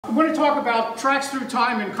I'm going to talk about tracks through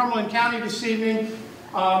time in Cumberland County this evening.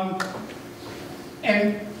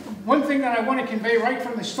 And one thing that I want to convey right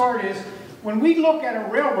from the start is, when we look at a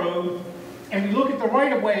railroad and we look at the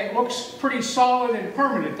right-of-way, it looks pretty solid and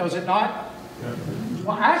permanent, does it not? Yeah.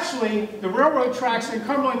 Well, actually, the railroad tracks in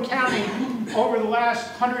Cumberland County over the last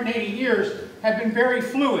 180 years have been very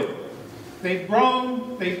fluid. They've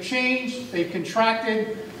grown, they've changed, they've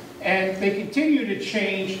contracted, and they continue to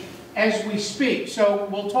change as we speak. So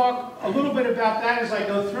we'll talk a little bit about that as I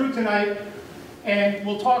go through tonight, and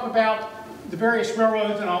we'll talk about the various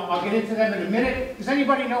railroads, and I'll get into them in a minute. Does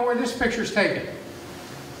anybody know where this picture's taken?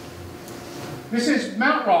 This is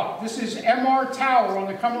Mount Rock. This is MR Tower on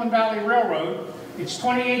the Cumberland Valley Railroad. It's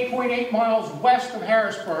 28.8 miles west of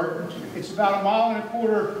Harrisburg. It's about 1.25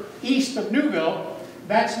 miles east of Newville.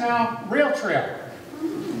 That's now rail trail.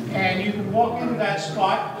 And you can walk into that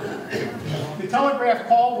spot. The telegraph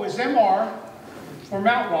call was MR for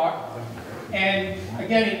Mount Rock. And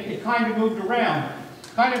again, it kind of moved around.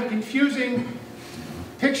 Kind of a confusing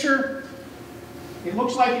picture. It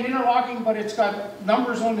looks like an interlocking, but it's got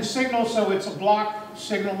numbers on the signal, so it's a block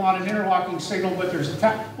signal, not an interlocking signal, but there's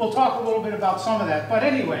we'll talk a little bit about some of that. But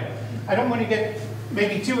anyway, I don't want to get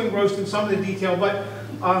maybe too engrossed in some of the detail, but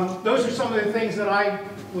those are some of the things that I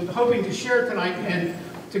was hoping to share tonight and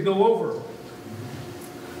to go over.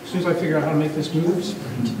 As soon as I figure out how to make this move.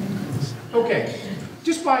 Okay,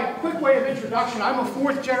 just by a quick way of introduction, I'm a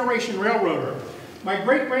fourth-generation railroader. My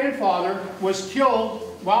great-grandfather was killed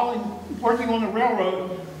while working on the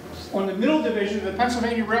railroad on the middle division of the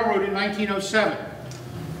Pennsylvania Railroad in 1907.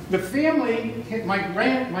 The family, my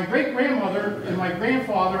great-grandmother and my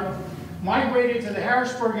grandfather, migrated to the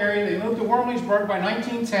Harrisburg area. They moved to Wormleysburg by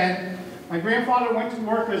 1910. My grandfather went to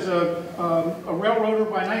work as a railroader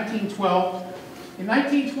by 1912. In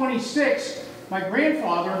 1926, my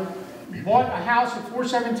grandfather bought a house at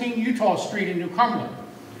 417 Utah Street in New Cumberland.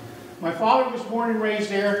 My father was born and raised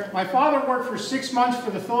there. My father worked for 6 months for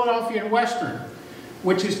the Philadelphia and Western,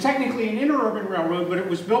 which is technically an interurban railroad, but it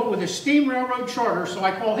was built with a steam railroad charter, so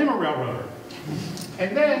I call him a railroader.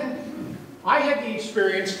 And then I had the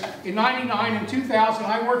experience in '99 and 2000.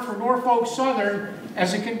 I worked for Norfolk Southern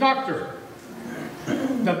as a conductor.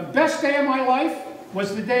 The best day of my life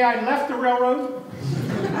was the day I left the railroad.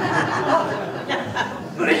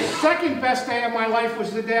 The second best day of my life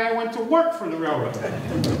was the day I went to work for the railroad.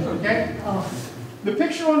 Okay? The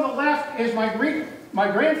picture on the left is my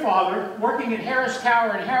grandfather working at Harris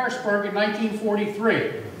Tower in Harrisburg in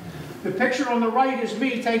 1943. The picture on the right is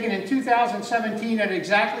me taken in 2017 at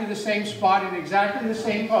exactly the same spot in exactly the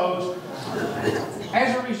same pose,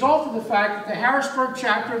 as a result of the fact that the Harrisburg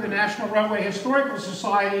chapter of the National Railway Historical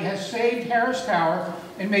Society has saved Harris Tower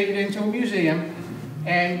and made it into a museum,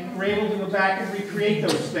 and we're able to go back and recreate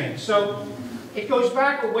those things. So it goes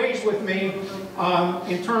back a ways with me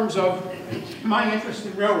in terms of my interest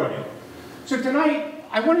in railroading. So tonight,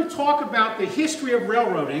 I want to talk about the history of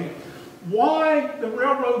railroading, why the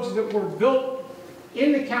railroads that were built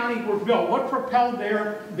in the county were built, what propelled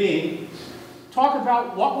their being, talk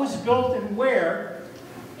about what was built and where,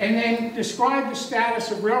 and then describe the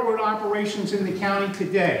status of railroad operations in the county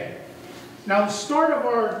today. Now, the start of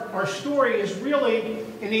our story is really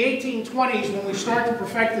in the 1820s, when we start to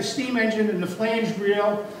perfect the steam engine and the flanged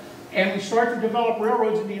reel, and we start to develop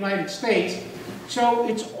railroads in the United States. So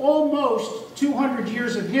it's almost 200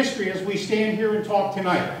 years of history as we stand here and talk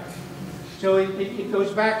tonight. So it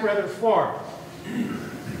goes back rather far.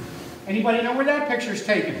 Anybody know where that picture's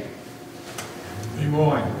taken?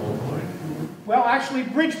 Lemoyne. Well, actually,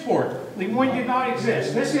 Bridgeport. Lemoyne did not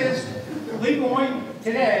exist. This is Lemoyne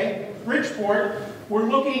today. Bridgeport. We're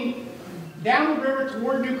looking down the river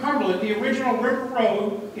toward New Cumberland. The original river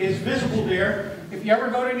road is visible there. If you ever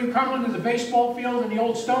go to New Cumberland to the baseball field and the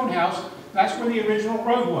old stone house, that's where the original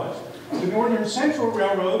road was. The Northern Central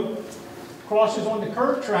Railroad crosses on the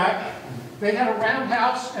curved track. They had a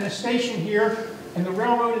roundhouse and a station here, and the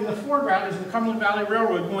railroad in the foreground is the Cumberland Valley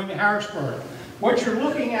Railroad going to Harrisburg. What you're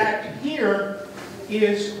looking at here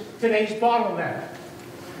is today's bottleneck.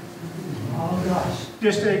 Oh gosh.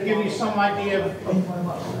 Just to give you some idea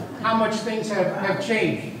of how much things have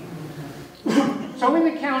changed. So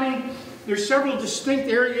in the county, there's several distinct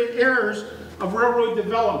eras of railroad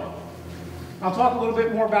development. I'll talk a little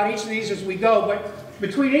bit more about each of these as we go, but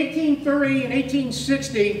between 1830 and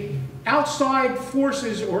 1860, outside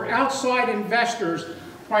forces or outside investors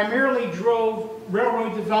primarily drove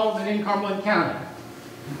railroad development in Cumberland County.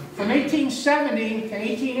 From 1870 to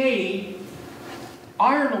 1880,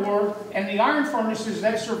 iron ore and the iron furnaces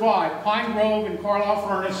that survived, Pine Grove and Carlisle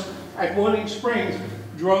Furnace at Boiling Springs,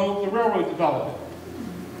 drove the railroad development.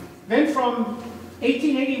 Then from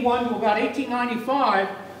 1881 to about 1895,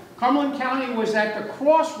 Cumberland County was at the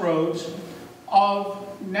crossroads of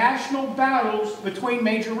national battles between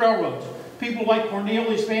major railroads. People like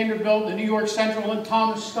Cornelius Vanderbilt, the New York Central, and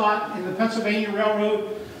Thomas Scott in the Pennsylvania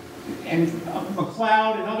Railroad, and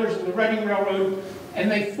McLeod and others in the Reading Railroad,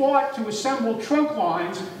 and they fought to assemble trunk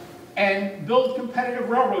lines and build competitive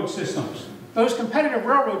railroad systems. Those competitive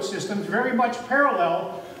railroad systems very much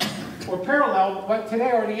parallel what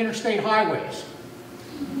today are the interstate highways.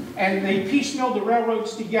 And they piecemealed the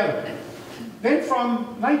railroads together. Then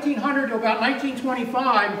from 1900 to about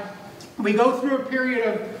 1925, we go through a period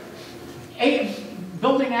of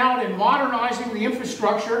building out and modernizing the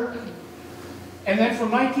infrastructure. And then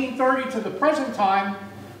from 1930 to the present time,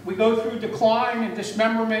 we go through decline and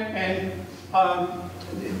dismemberment and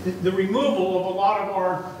the removal of a lot of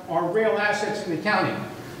our rail assets in the county.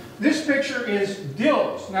 This picture is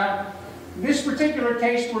Dills. Now, in this particular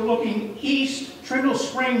case, we're looking east. Trindle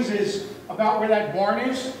Springs is about where that barn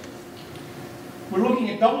is. We're looking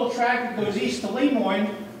at double track that goes east to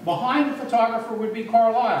Lemoyne. Behind the photographer would be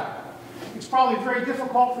Carlisle. It's probably very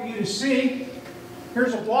difficult for you to see.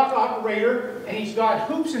 Here's a block operator, and he's got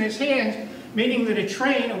hoops in his hands, meaning that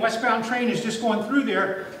a westbound train is just going through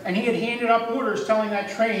there, and he had handed up orders telling that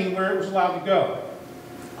train where it was allowed to go.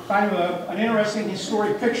 Kind of an interesting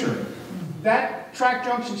historic picture. That track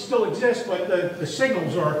junction still exists, but the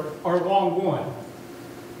signals are long gone.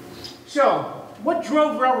 So, what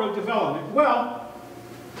drove railroad development? Well,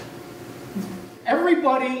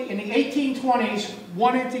 everybody in the 1820s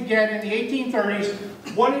wanted to get, in the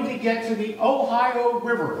 1830s, wanted to get to the Ohio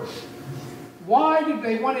River. Why did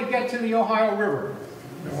they want to get to the Ohio River?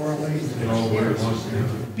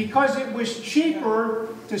 Because it was cheaper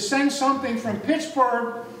to send something from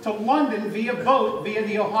Pittsburgh to London via boat, via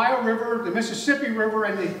the Ohio River, the Mississippi River,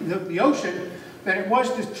 and the ocean, than it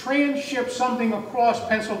was to transship something across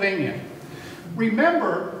Pennsylvania.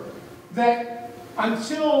 Remember that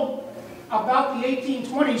until about the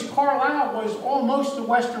 1820s, Carlisle was almost the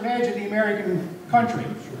western edge of the American country.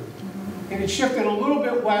 It had shifted a little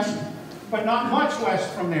bit west, but not much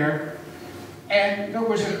west from there. And there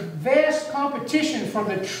was a vast competition for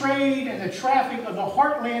the trade and the traffic of the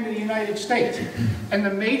heartland of the United States. And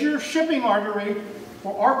the major shipping artery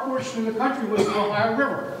for our portion of the country was the Ohio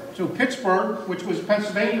River. So Pittsburgh, which was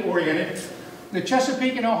Pennsylvania-oriented, the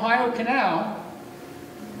Chesapeake and Ohio Canal.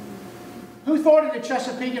 Who thought of the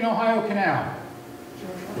Chesapeake and Ohio Canal?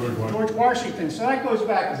 George Washington. So that goes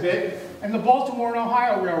back a bit. And the Baltimore and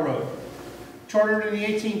Ohio Railroad, chartered in the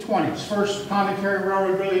 1820s, first common carrier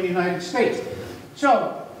railroad really in the United States.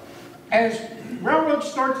 So, as railroads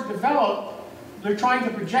start to develop, they're trying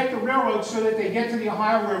to project the railroads so that they get to the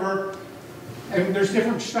Ohio River, and there's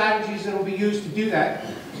different strategies that will be used to do that.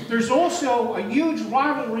 There's also a huge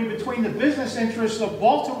rivalry between the business interests of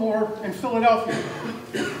Baltimore and Philadelphia.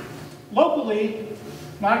 Locally,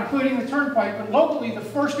 not including the turnpike, but locally, the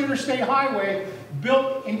first interstate highway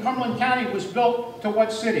built in Cumberland County was built to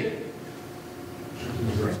what city?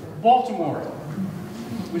 Baltimore.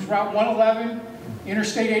 It was Route 111,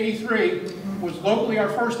 Interstate 83 was locally our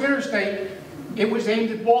first interstate. It was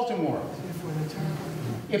aimed at Baltimore.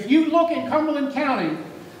 If you look in Cumberland County,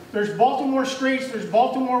 there's Baltimore streets, there's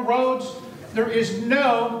Baltimore roads. There is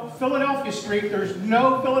no Philadelphia street, there's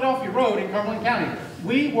no Philadelphia road in Cumberland County.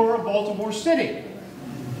 We were a Baltimore city.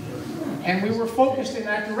 And we were focused in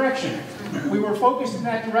that direction. We were focused in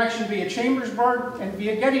that direction via Chambersburg and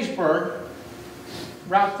via Gettysburg.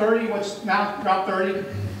 Route 30, what's now Route 30,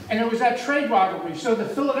 and there was that trade rivalry. So the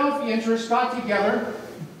Philadelphia interests got together,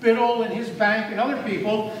 Biddle and his bank and other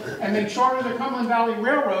people, and they chartered the Cumberland Valley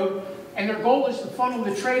Railroad, and their goal is to funnel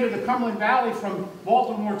the trade of the Cumberland Valley from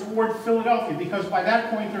Baltimore toward Philadelphia, because by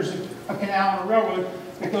that point there's a canal and a railroad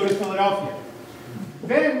that go to Philadelphia.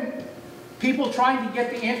 Then, people trying to get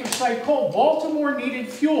the anthracite coal. Baltimore needed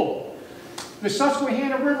fuel. The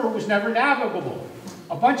Susquehanna River was never navigable.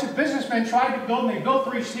 A bunch of businessmen tried to build, and they built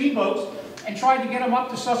 3 steamboats and tried to get them up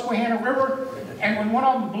the Susquehanna River, and when one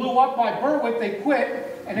of them blew up by Berwick, they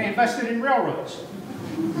quit, and they invested in railroads.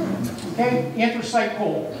 Okay, anthracite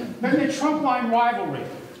coal. Then the trunk line rivalry,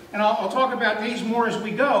 and I'll talk about these more as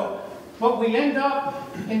we go, but we end up,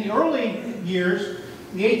 in the early years,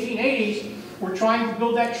 the 1880s, we're trying to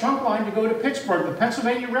build that trunk line to go to Pittsburgh. The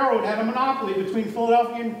Pennsylvania Railroad had a monopoly between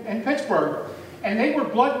Philadelphia and Pittsburgh, and they were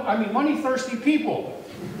money-thirsty people.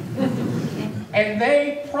 And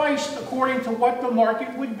they priced according to what the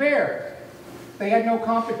market would bear. They had no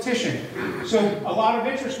competition. So a lot of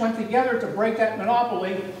interests went together to break that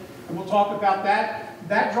monopoly, and we'll talk about that.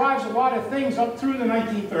 That drives a lot of things up through the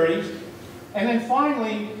 1930s. And then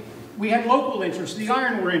finally, we had local interests, the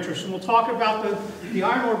iron ore interests, and we'll talk about the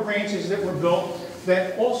iron ore branches that were built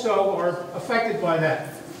that also are affected by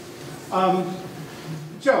that.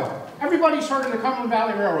 So, everybody's heard of the Cumberland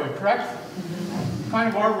Valley Railroad, correct? Kind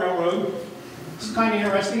of our railroad. It's kind of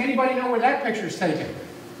interesting. Anybody know where that picture is taken?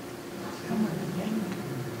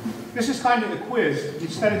 This is kind of the quiz,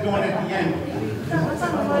 instead of doing it at the end.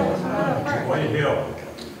 White Hill.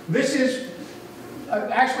 This is,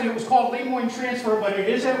 actually it was called Lemoyne Transfer, but it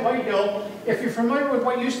is at White Hill. If you're familiar with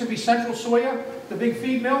what used to be Central Soya, the big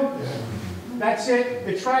feed mill, that's it.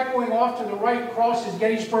 The track going off to the right crosses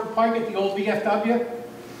Gettysburg Pike at the old VFW,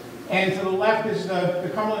 and to the left is the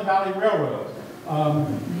Cumberland Valley Railroad,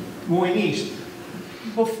 going east.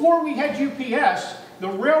 Before we had UPS, the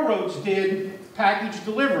railroads did package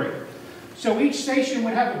delivery. So each station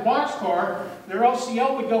would have a boxcar. Their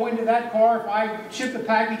LCL would go into that car. If I shipped a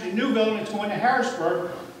package in Newville and it's going to Harrisburg,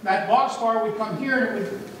 that boxcar would come here and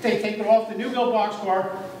they'd take it off the Newville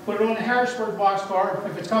boxcar, put it on the Harrisburg boxcar.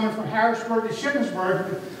 If it's coming from Harrisburg to Shippensburg,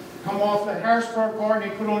 it would come off the Harrisburg car and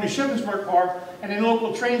they put it on the Shippensburg car, and then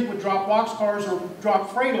local trains would drop boxcars or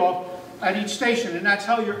drop freight off at each station, and that's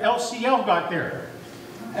how your LCL got there,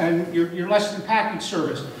 and your less than package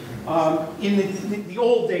service. In the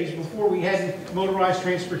old days before we had motorized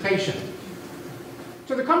transportation.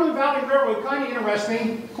 So the Cumberland Valley Railroad, kind of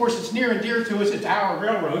interesting. Of course, it's near and dear to us. It's our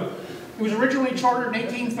railroad. It was originally chartered in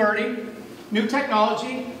 1830. New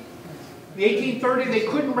technology. The 1830, they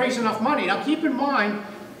couldn't raise enough money. Now keep in mind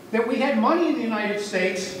that we had money in the United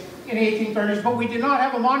States in the 1830s, but we did not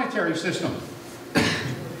have a monetary system.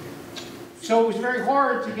 So it was very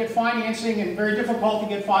hard to get financing and very difficult to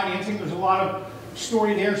get financing. There's a lot of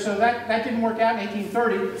story there, so that didn't work out in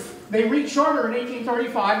 1830. They rechartered in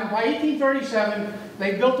 1835, and by 1837,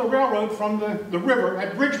 they built a railroad from the river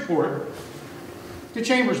at Bridgeport to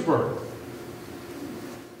Chambersburg.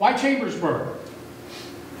 Why Chambersburg?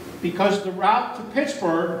 Because the route to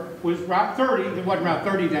Pittsburgh was Route 30. It wasn't Route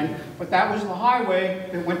 30 then, but that was the highway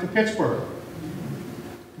that went to Pittsburgh.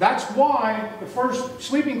 That's why the first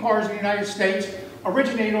sleeping cars in the United States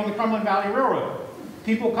originated on the Cumberland Valley Railroad.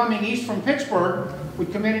 People coming east from Pittsburgh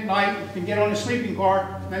would come in at night and get on a sleeping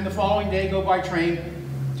car, and then the following day go by train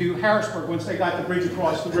to Harrisburg once they got the bridge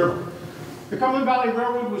across the river. The Cumberland Valley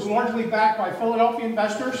Railroad was largely backed by Philadelphia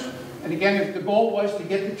investors, and again, the goal was to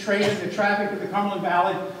get the trade and the traffic of the Cumberland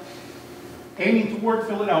Valley aiming toward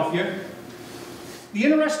Philadelphia. The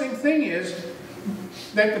interesting thing is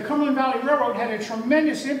that the Cumberland Valley Railroad had a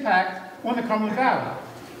tremendous impact on the Cumberland Valley.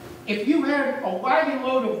 If you had a wagon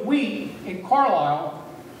load of wheat in Carlisle,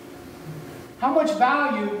 how much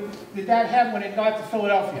value did that have when it got to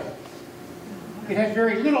Philadelphia? It had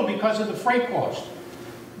very little because of the freight cost.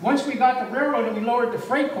 Once we got the railroad and we lowered the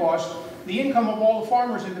freight cost, the income of all the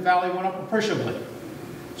farmers in the valley went up appreciably.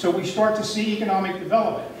 So we start to see economic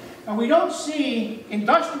development. And we don't see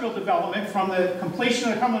industrial development from the completion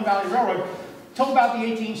of the Cumberland Valley Railroad until about the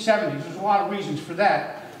 1870s. There's a lot of reasons for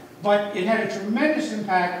that. But it had a tremendous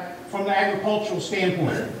impact from the agricultural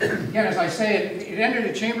standpoint. Again, as I say, it ended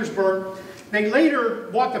at Chambersburg. They later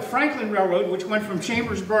bought the Franklin Railroad, which went from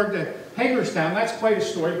Chambersburg to Hagerstown. That's quite a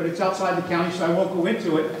story, but it's outside the county, so I won't go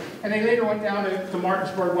into it. And they later went down to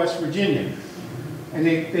Martinsburg, West Virginia. And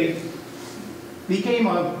they became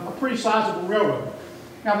a pretty sizable railroad.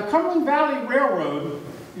 Now, the Cumberland Valley Railroad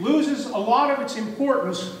loses a lot of its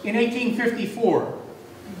importance in 1854.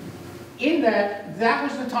 In that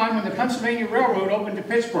was the time when the Pennsylvania Railroad opened to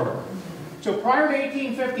Pittsburgh. So prior to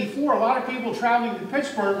 1854, a lot of people traveling to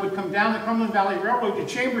Pittsburgh would come down the Cumberland Valley Railroad to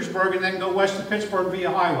Chambersburg and then go west to Pittsburgh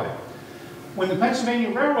via highway. When the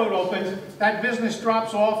Pennsylvania Railroad opened, that business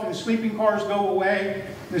drops off and the sleeping cars go away.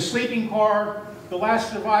 The sleeping car, the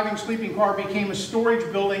last surviving sleeping car, became a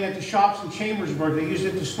storage building at the shops in Chambersburg. They used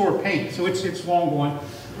it to store paint, so it's long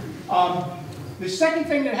gone. The second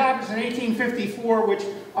thing that happens in 1854, which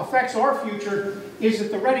affects our future, is that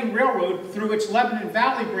the Reading Railroad, through its Lebanon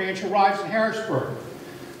Valley branch, arrives in Harrisburg.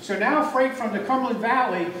 So now freight from the Cumberland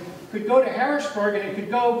Valley could go to Harrisburg, and it could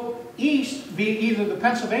go east via either the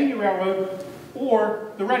Pennsylvania Railroad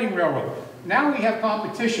or the Reading Railroad. Now we have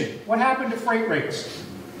competition. What happened to freight rates?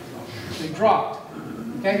 They dropped.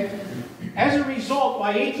 Okay? As a result,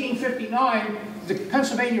 by 1859, the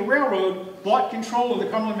Pennsylvania Railroad bought control of the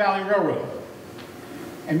Cumberland Valley Railroad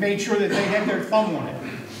and made sure that they had their thumb on it.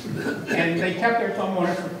 And they kept their thumb on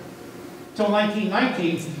it until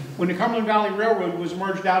 1919, when the Cumberland Valley Railroad was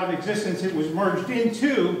merged out of existence. It was merged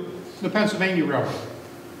into the Pennsylvania Railroad.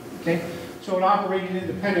 Okay? So it operated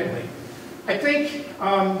independently. I think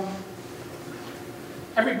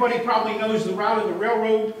everybody probably knows the route of the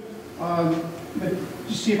railroad. But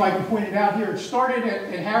just see if I can point it out here. It started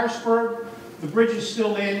at Harrisburg. The bridge is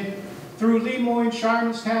still in. Through Lemoyne,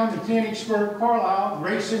 Shiremanstown, Mechanicsburg, Carlisle,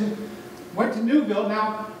 Grayson, went to Newville.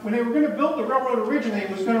 Now, when they were going to build the railroad originally, it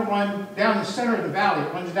was going to run down the center of the valley.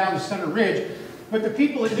 It runs down the center ridge. But the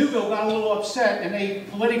people at Newville got a little upset, and they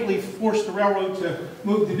politically forced the railroad to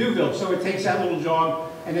move to Newville. So it takes that little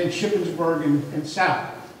jog, and then Shippensburg and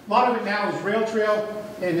south. A lot of it now is rail trail,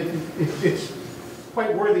 and it's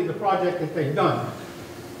quite worthy of the project that they've done.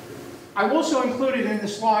 I've also included in the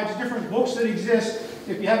slides different books that exist.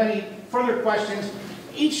 If you have any further questions,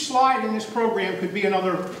 each slide in this program could be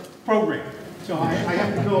another program. So I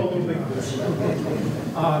have to go a little bit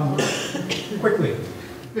quickly.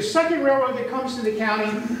 The second railroad that comes to the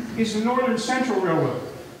county is the Northern Central Railroad.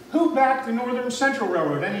 Who backed the Northern Central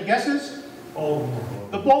Railroad? Any guesses?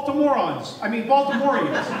 The Baltimoreans. I mean,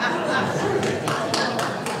 Baltimoreans.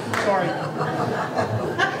 Sorry.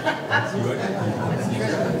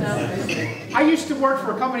 I used to work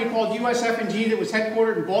for a company called USF&G that was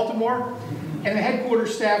headquartered in Baltimore, and the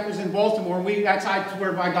headquarters staff was in Baltimore, and that's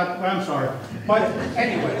where I got, I'm sorry. But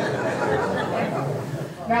anyway.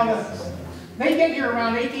 Now, they get here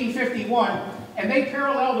around 1851, and they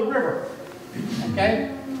parallel the river,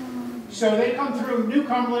 okay? So they come through New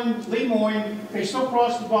Cumberland, Lemoyne, they still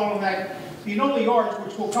cross the bottleneck. The Enola Yards,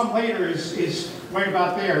 which will come later, is right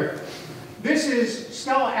about there. This is,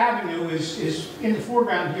 Stella Avenue is in the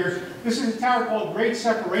foreground here. This is a tower called Great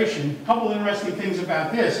Separation. A couple interesting things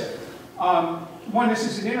about this. One, this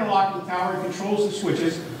is an interlocking tower. It controls the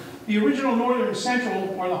switches. The original Northern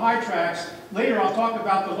Central, or the high tracks, later I'll talk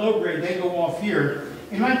about the low grade, they go off here.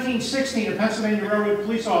 In 1916, a Pennsylvania Railroad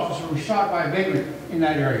police officer was shot by a vagrant in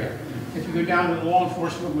that area. If you go down to the law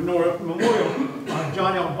enforcement memorial,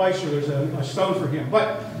 John L. Beiser, there's a stone for him.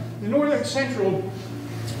 But the Northern Central,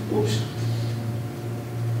 oops,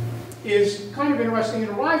 is kind of interesting. It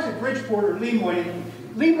arrives at Bridgeport or Lemoyne.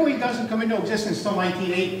 Lemoyne doesn't come into existence until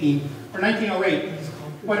 1918, or 1908.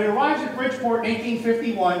 But it arrives at Bridgeport in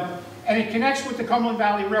 1851, and it connects with the Cumberland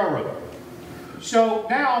Valley Railroad. So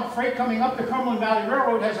now, freight coming up the Cumberland Valley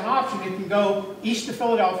Railroad has an option. It can go east to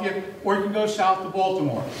Philadelphia, or it can go south to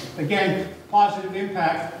Baltimore. Again, positive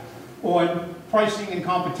impact on pricing and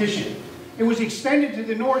competition. It was extended to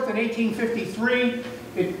the north in 1853.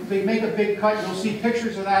 They make a big cut. You'll see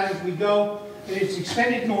pictures of that as we go. It's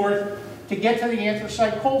extended north to get to the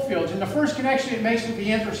anthracite coal fields. And the first connection it makes with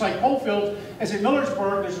the anthracite coal fields is at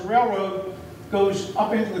Millersburg. There's a railroad goes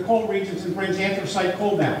up into the coal regions and brings anthracite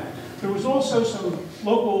coal down. There was also some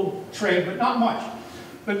local trade, but not much.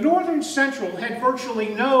 The Northern Central had virtually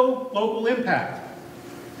no local impact.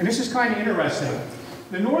 And this is kind of interesting.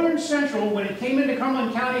 The Northern Central, when it came into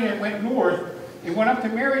Cumberland County and it went north, it went up to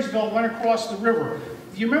Marysville and went across the river.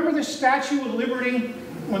 Do you remember the Statue of Liberty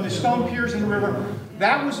when the stone piers in the river?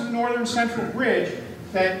 That was the Northern Central Bridge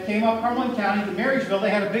that came up Cumberland County to Marysville. They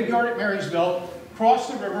had a big yard at Marysville,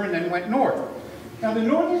 crossed the river, and then went north. Now, the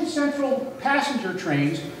Northern Central passenger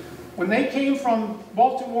trains, when they came from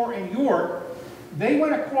Baltimore and York, they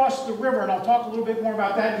went across the river, and I'll talk a little bit more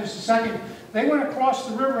about that in just a second. They went across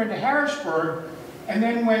the river into Harrisburg, and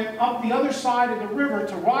then went up the other side of the river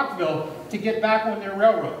to Rockville to get back on their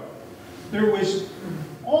railroad. There was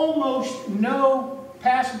almost no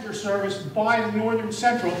passenger service by the Northern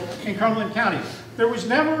Central in Cumberland County. There was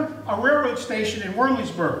never a railroad station in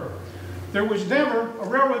Wormleysburg. There was never a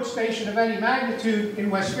railroad station of any magnitude in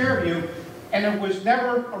West Fairview, and there was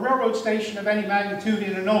never a railroad station of any magnitude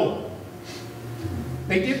in Enola.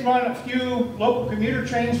 They did run a few local commuter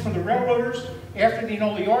trains for the railroaders. After the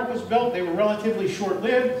Enola Yard was built, they were relatively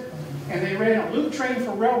short-lived, and they ran a loop train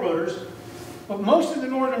for railroaders. But most of the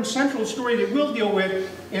Northern Central story that we'll deal with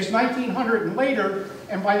is 1900 and later,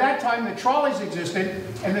 and by that time the trolleys existed,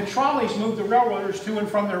 and the trolleys moved the railroaders to and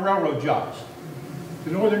from their railroad jobs.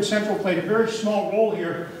 The Northern Central played a very small role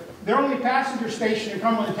here. Their only passenger station in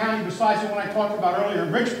Cumberland County, besides the one I talked about earlier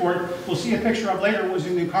in Bridgeport, we'll see a picture of later, was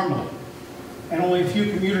in New Cumberland. And only a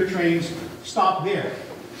few commuter trains stopped there.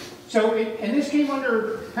 So, and this came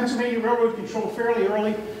under Pennsylvania Railroad control fairly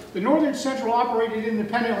early. The Northern Central operated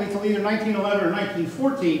independently until either 1911 or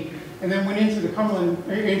 1914, and then went into the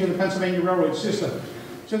Pennsylvania Railroad system.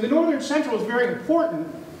 So the Northern Central is very important,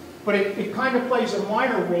 but it kind of plays a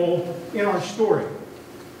minor role in our story.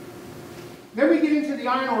 Then we get into the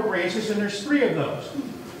iron ore branches, and there's three of those.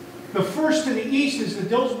 The first to the east is the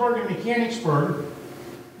Dillsburg and Mechanicsburg.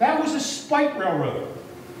 That was a spike railroad.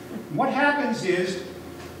 What happens is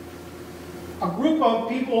a group of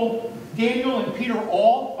people, Daniel and Peter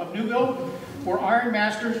All of Newville, were iron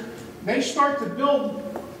masters. They start to build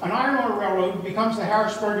an iron ore railroad, becomes the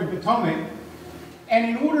Harrisburg and Potomac, And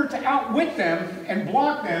in order to outwit them and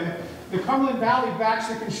block them, the Cumberland Valley backs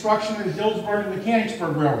the construction of the Dillsburg and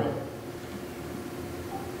Mechanicsburg Railroad.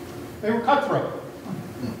 They were cutthroat.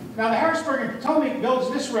 Now the Harrisburg and Potomac builds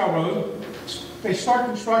this railroad. They start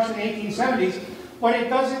construction in the 1870s, but it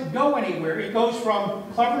doesn't go anywhere. It goes from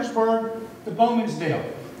Cleversburg to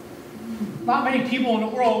Bowmansdale. Not many people in the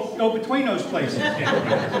world go between those places.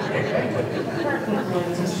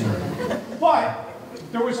 But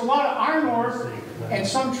there was a lot of iron ore, and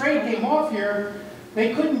some trade came off here.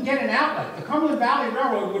 They couldn't get an outlet. The Cumberland Valley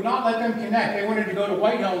Railroad would not let them connect. They wanted to go to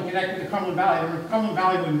Whitehill and connect with the Cumberland Valley. The Cumberland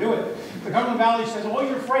Valley wouldn't do it. The Cumberland Valley says, all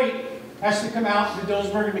your freight has to come out to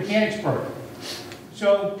Dillsburg and Mechanicsburg.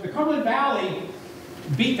 So the Cumberland Valley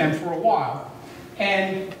beat them for a while.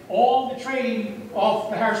 And all the trade off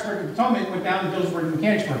the Harrisburg and Potomac went down to Dillsburg and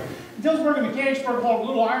Mechanicsburg. Dillsburg and Mechanicsburg hauled a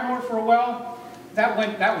little iron ore for a while. That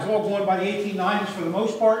was all going by the 1890s for the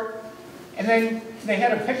most part. And then they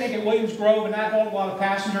had a picnic at Williams Grove, and that hauled a lot of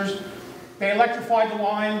passengers. They electrified the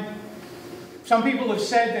line. Some people have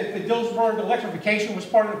said that the Dillsburg electrification was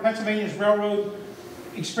part of the Pennsylvania's railroad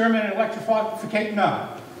experiment in electrification. No.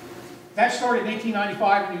 That started in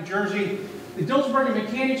 1895 in New Jersey. The Dillsburg and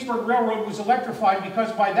Mechanicsburg Railroad was electrified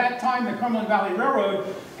because by that time the Cumberland Valley Railroad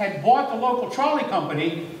had bought the local trolley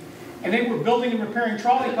company, and they were building and repairing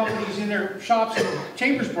trolley companies in their shops in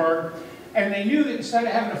Chambersburg, and they knew that instead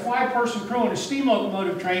of having a 5-person crew on a steam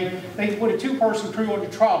locomotive train, they could put a 2-person crew on the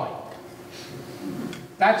trolley.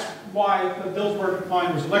 That's why the Dillsburg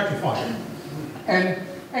line was electrified. And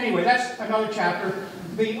anyway, that's another chapter.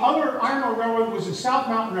 The other iron ore railroad was the South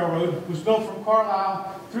Mountain Railroad. It was built from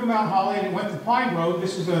Carlisle through Mount Holly, and it went to Pine Grove.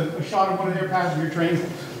 This is a shot of one of their passenger trains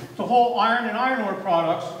to haul iron and iron ore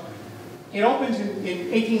products. It opens in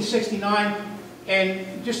 1869,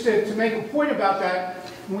 and just to make a point about that,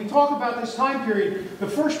 when we talk about this time period, the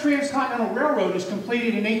first transcontinental railroad is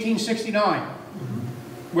completed in 1869,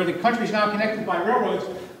 where the country is now connected by railroads.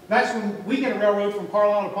 That's when we get a railroad from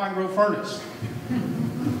Carlisle to Pine Grove Furnace.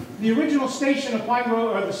 The original station of Pine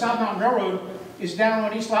Grove, or the South Mountain Railroad, is down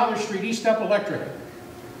on East Lowther Street, East Step Electric.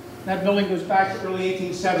 That building goes back to early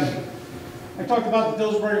 1870. I talked about the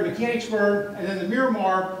Dillsburg and Mechanicsburg, and then the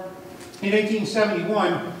Miramar in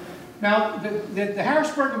 1871. Now, the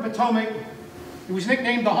Harrisburg and Potomac, it was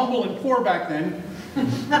nicknamed the Humble and Poor back then,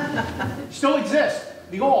 still exists,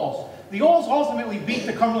 the Alls. The Alls ultimately beat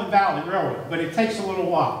the Cumberland Valley Railroad, but it takes a little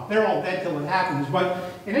while. They're all dead till it happens. But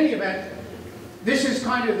in any event, this is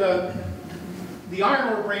kind of the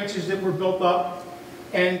iron ore branches that were built up,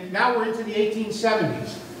 and now we're into the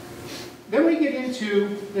 1870s. Then we get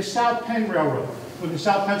into the South Penn Railroad, or the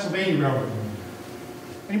South Pennsylvania Railroad.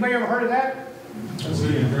 Anybody ever heard of that?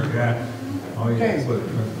 Yeah. Oh, yeah. Okay.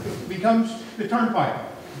 Becomes the turnpike.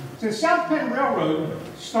 So the South Penn Railroad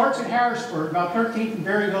starts at Harrisburg, about 13th and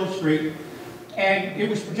Berryville Street, and it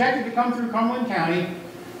was projected to come through Cumberland County.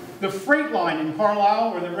 The freight line in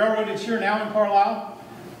Carlisle, or the railroad that's here now in Carlisle,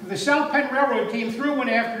 the South Penn Railroad came through one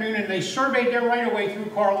afternoon and they surveyed their right-of-way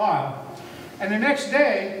through Carlisle. And the next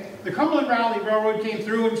day, the Cumberland Valley Railroad came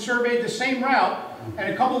through and surveyed the same route,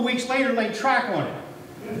 and a couple of weeks later laid track on it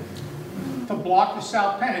to block the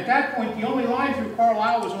South Penn. At that point, the only line through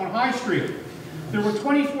Carlisle was on High Street. There were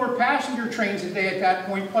 24 passenger trains a day at that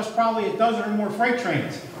point, plus probably a dozen or more freight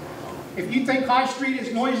trains. If you think High Street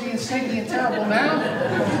is noisy and stinky and terrible now,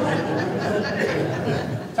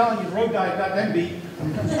 I'm telling you, the road guy got them beat.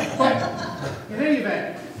 But in any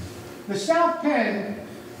event, the South Penn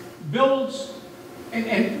builds,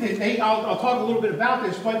 I'll talk a little bit about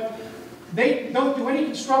this, but they don't do any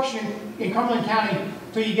construction in Cumberland County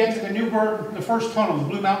until you get to the Newburgh, the first tunnel, the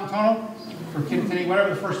Blue Mountain Tunnel, or Kittatinny, whatever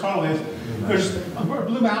the first tunnel is. There's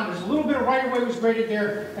Blue Mountain. There's a little bit of right-of-way was graded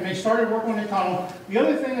there, and they started working on the tunnel. The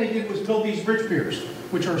other thing they did was build these bridge piers,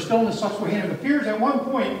 which are still in the Susquehanna. The piers at one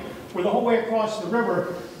point were the whole way across the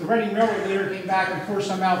river. The Reading Railroad later came back and forced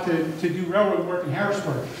them out to do railroad work in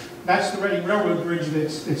Harrisburg. That's the Reading Railroad Bridge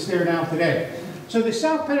that's there now today. So the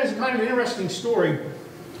South Penn is kind of an interesting story.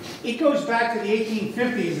 It goes back to the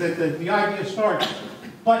 1850s that the idea starts.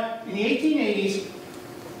 But in the 1880s,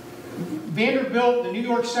 Vanderbilt, the New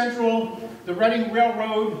York Central, the Reading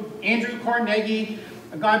Railroad, Andrew Carnegie,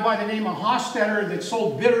 a guy by the name of Hostetter that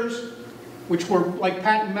sold bitters, which were like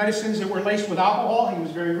patent medicines that were laced with alcohol. He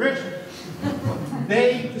was very rich.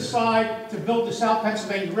 They decide to build the South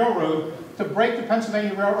Pennsylvania Railroad to break the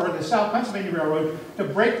Pennsylvania Railroad, or the South Pennsylvania Railroad, to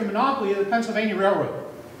break the monopoly of the Pennsylvania Railroad.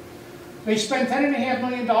 They spent $10.5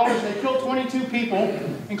 million. They killed 22 people,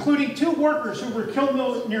 including 2 workers who were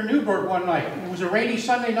killed near Newburgh one night. It was a rainy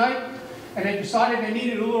Sunday night. and they decided they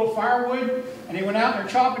needed a little firewood, and they went out and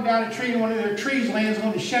they're chopping down a tree, and one of their trees lands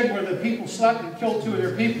on the shed where the people slept and killed 2 of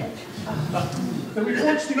their people. The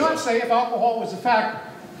reports do not say if alcohol was a factor.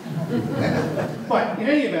 But in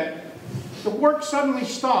any event, the work suddenly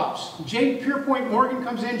stops. Pierpont Morgan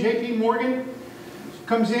comes in, J.P. Morgan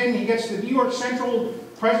comes in, he gets the New York Central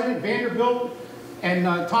president, Vanderbilt, and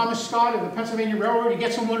Thomas Scott of the Pennsylvania Railroad. He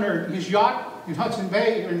gets them on his yacht in Hudson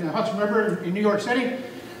Bay, in the Hudson River in New York City,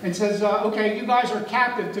 and says, okay, you guys are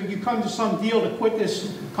captive till you come to some deal to quit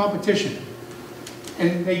this competition.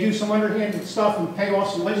 And they do some underhanded stuff and pay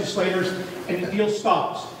off some legislators, and the deal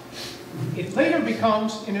stops. It later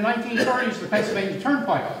becomes, in the 1930s, the Pennsylvania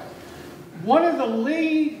Turnpike. One of the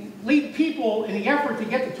lead people in the effort to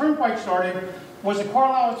get the Turnpike started was a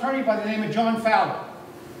Carlisle attorney by the name of John Fowler,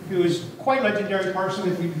 who is quite a legendary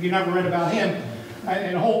person if you've never read about him,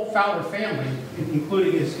 and the whole Fowler family,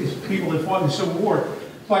 including his people that fought in the Civil War.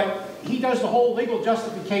 But he does the whole legal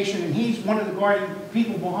justification, and he's one of the guardian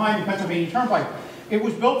people behind the Pennsylvania Turnpike. It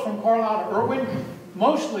was built from Carlisle to Irwin,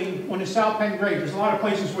 mostly on the South Penn grade. There's a lot of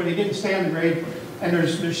places where they didn't stay on the grade, and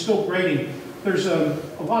there's still grading. There's a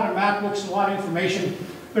lot of map books, a lot of information.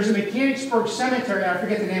 There's a Mechanicsburg cemetery, I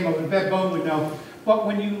forget the name of it, Bev Bone would know. But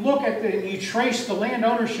when you look at you trace the land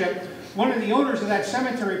ownership, one of the owners of that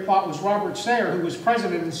cemetery plot was Robert Sayre, who was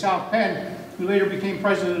president of South Penn, who later became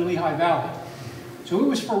president of Lehigh Valley. So it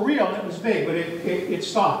was for real, and it was big, but it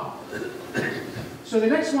stopped. So the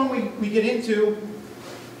next one we get into,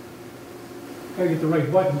 gotta get the right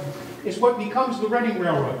button, is what becomes the Reading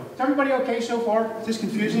Railroad. Is everybody okay so far? Is this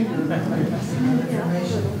confusing?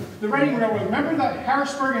 The Reading Railroad. Remember the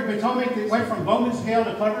Harrisburg and Potomac that went from Bowmansdale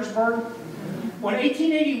to Cleversburg? Well, in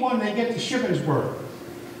 1881, they get to Shippensburg.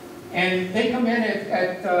 And they come in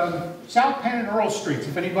at South Penn and Earl Streets,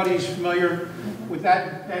 if anybody's familiar with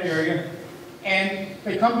that area. And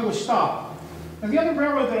they come to a stop. And the other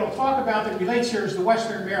railroad that I'll talk about that relates here is the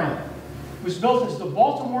Western Maryland. It was built as the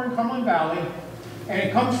Baltimore and Cumberland Valley, and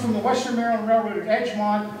it comes from the Western Maryland Railroad at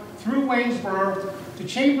Edgemont through Waynesboro to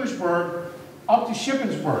Chambersburg up to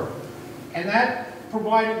Shippensburg. And that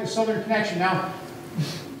provided the southern connection. Now,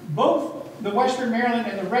 both the Western Maryland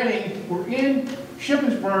and the Reading were in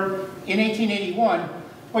Shippensburg in 1881,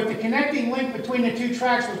 but the connecting link between the 2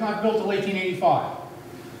 tracks was not built until 1885.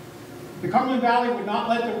 The Cumberland Valley would not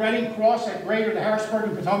let the Reading cross at grade, or the Harrisburg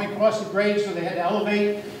and Potomac cross at grade, so they had to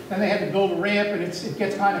elevate. Then they had to build a ramp, and it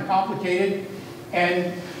gets kind of complicated.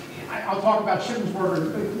 And I'll talk about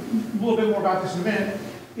Shippensburg a little bit more about this in a minute.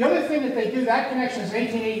 The other thing that they do, that connection is in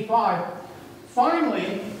 1885.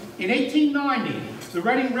 Finally, in 1890, the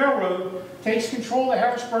Reading Railroad takes control of the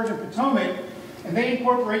Harrisburg and Potomac, and they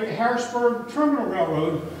incorporate the Harrisburg Terminal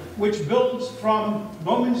Railroad, which builds from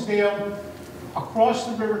Bowmansdale across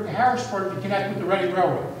the river to Harrisburg to connect with the Reading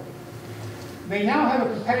Railroad. They now have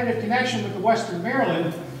a competitive connection with the Western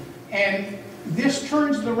Maryland, and this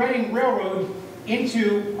turns the Reading Railroad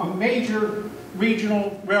into a major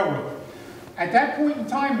regional railroad. At that point in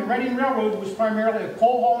time, the Reading Railroad was primarily a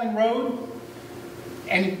coal hauling road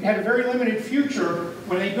and had a very limited future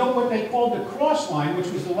when they built what they called the cross line, which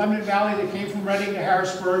was the Lebanon Valley that came from Reading to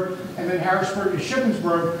Harrisburg and then Harrisburg to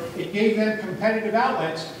Shippensburg. It gave them competitive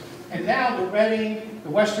outlets, and now the Reading, the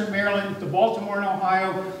Western Maryland, the Baltimore and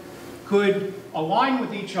Ohio could align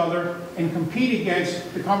with each other and compete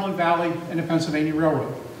against the Cumberland Valley and the Pennsylvania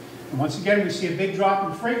Railroad. And once again, we see a big drop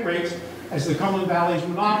in freight rates as the Cumberland Valley's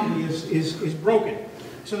monopoly is broken.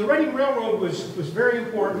 So the Reading Railroad was very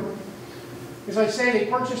important. As I say, they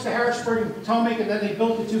purchased the Harrisburg and Potomac, and then they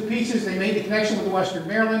built the 2 pieces. They made the connection with the Western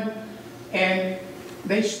Maryland, and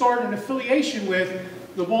they started an affiliation with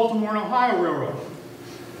the Baltimore and Ohio Railroad.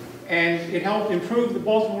 And it helped improve the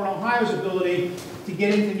Baltimore and Ohio's ability to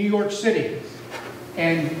get into New York City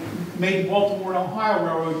and made the Baltimore and Ohio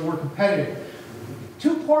Railroad more competitive.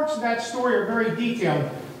 2 parts of that story are very detailed.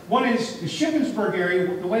 One is the Shippensburg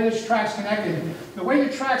area, the way those tracks connected. The way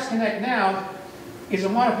the tracks connect now is a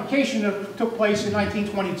modification that took place in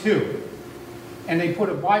 1922. And they put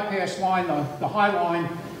a bypass line, the High Line,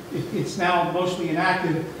 it's now mostly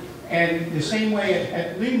inactive. And the same way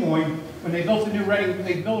at Lemoyne, when they built the new Reading,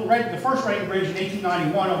 they built the first Reading Bridge in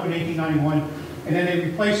 1891, opened in 1891, and then they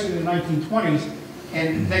replaced it in the 1920s.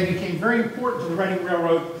 And they became very important to the Reading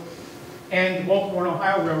Railroad and the Baltimore and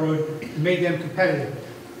Ohio Railroad, and made them competitive.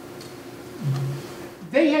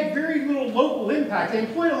 They had very little local impact. They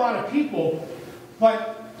employed a lot of people,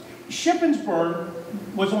 but Shippensburg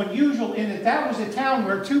was unusual in that that was a town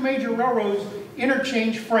where 2 major railroads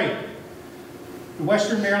interchanged freight, the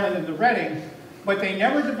Western Maryland and the Reading, but they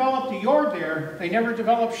never developed a yard there. They never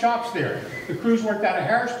developed shops there. The crews worked out of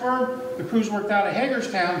Harrisburg, the crews worked out of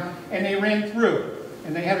Hagerstown, and they ran through.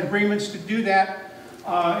 And they had agreements to do that,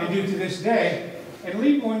 and do to this day. And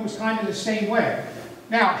Lemoyne was kind of the same way.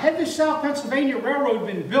 Now, had the South Pennsylvania Railroad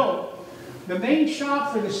been built, the main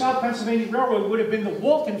shop for the South Pennsylvania Railroad would have been the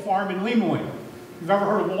Walton Farm in Lemoyne. You've ever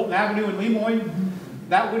heard of Walton Avenue in Lemoyne?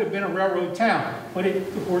 That would have been a railroad town, but it,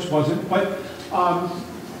 of course, wasn't. But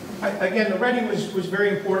again, the Reading was very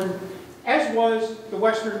important, as was the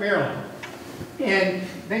Western Maryland. And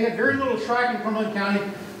they had very little track in Cumberland County.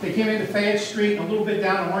 They came into Fayette Street and a little bit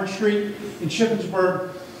down Orange Street in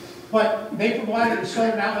Shippensburg. But they provided a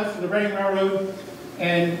southern outlet for the Reading Railroad,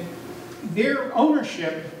 and their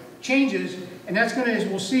ownership changes, and that's going to, as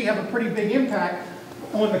we'll see, have a pretty big impact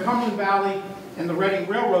on the Cumberland Valley and the Reading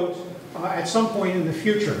Railroads at some point in the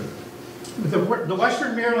future. The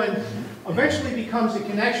Western Maryland eventually becomes a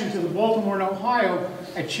connection to the Baltimore and Ohio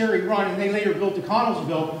at Cherry Run, and they later built the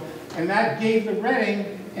Connellsville, and that gave the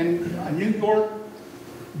Reading and New York,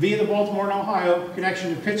 via the Baltimore and Ohio,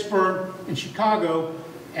 connection to Pittsburgh and Chicago,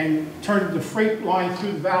 and turned the freight line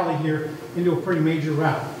through the valley here into a pretty major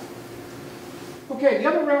route. Okay, the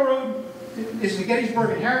other railroad is the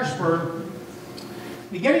Gettysburg and Harrisburg.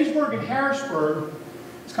 The Gettysburg and Harrisburg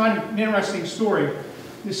is kind of an interesting story.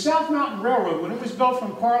 The South Mountain Railroad, when it was built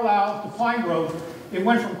from Carlisle to Pine Grove, it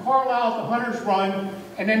went from Carlisle to Hunter's Run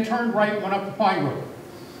and then turned right and went up to Pine Grove.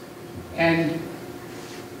 And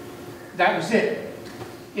that was it.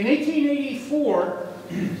 In 1884,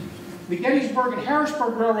 the Gettysburg and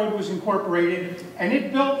Harrisburg Railroad was incorporated, and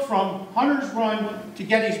it built from Hunter's Run to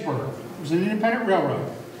Gettysburg. It was an independent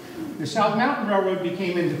railroad. The South Mountain Railroad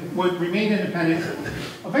remained independent.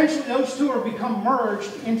 Eventually, those two are become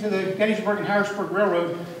merged into the Gettysburg and Harrisburg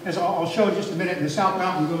Railroad, as I'll show in just a minute, and the South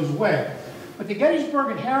Mountain goes away. But the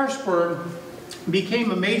Gettysburg and Harrisburg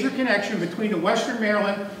became a major connection between the Western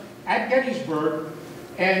Maryland at Gettysburg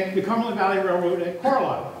and the Cumberland Valley Railroad at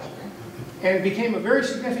Carlisle. And it became a very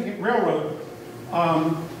significant railroad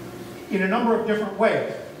in a number of different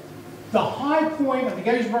ways. The high point of the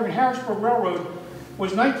Gettysburg and Harrisburg Railroad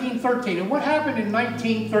was 1913. And what happened in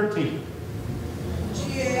 1913?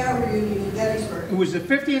 GAR reunion in Gettysburg. It was the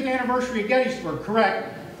 50th anniversary of Gettysburg,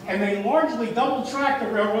 correct. And they largely double-tracked the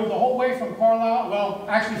railroad the whole way from Carlisle, well,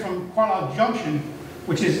 actually from Carlisle Junction,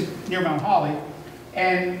 which is near Mount Holly,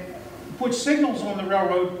 and put signals on the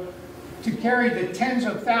railroad to carry the tens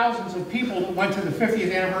of thousands of people that went to the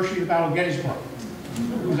 50th anniversary of the Battle of Gettysburg.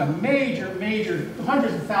 It was a major, major,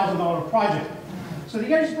 hundreds of $1,000 project. So the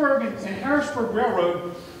Gettysburg and Harrisburg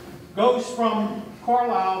Railroad goes from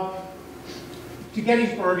Carlisle to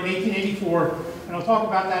Gettysburg in 1884, and I'll talk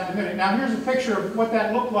about that in a minute. Now here's a picture of what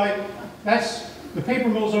that looked like. That's the paper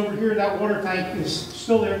mills over here. That water tank is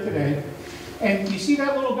still there today. And you see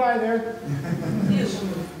that little guy there?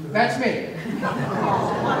 That's me. It's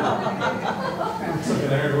like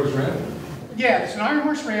an Iron Horse Ramble. Yeah, it's an Iron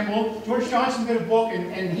Horse Ramble. George Johnson did a book,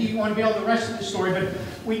 and he wanted to be able to the rest of the story. But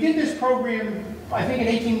we did this program, I think, in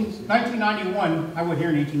 1991. I wasn't here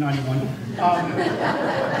in 1891.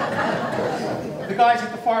 The guys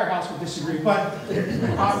at the firehouse would disagree. But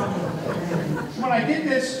when I did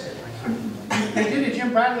this, they did a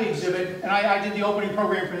Jim Bradley exhibit, and I did the opening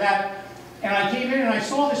program for that. And I came in and I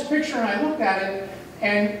saw this picture and I looked at it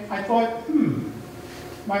and I thought,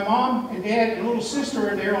 my mom and dad and little sister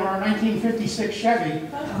are there on our 1956 Chevy,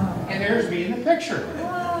 and there's me in the picture.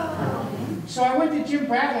 So I went to Jim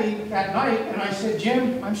Bradley that night and I said,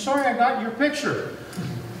 Jim, I'm sorry I got your picture.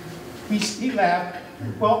 He laughed.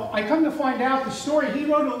 Well, I come to find out the story, he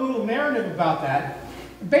wrote a little narrative about that.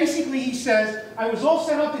 Basically, he says, I was all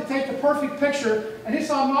set up to take the perfect picture, and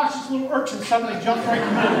this obnoxious little urchin suddenly jumped right in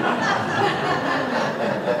the middle.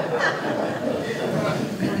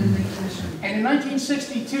 And in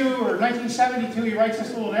 1962 or 1972, he writes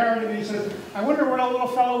this little narrative, and he says, I wonder where that little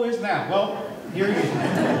fellow is now. Well, here he is.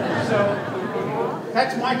 So,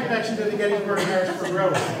 that's my connection to the Gettysburg and Harrisburg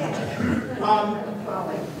Railroad.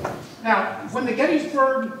 Now, when the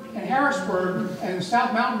Gettysburg and Harrisburg and the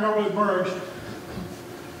South Mountain Railroad merged,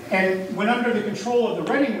 and went under the control of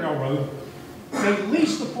the Reading Railroad, they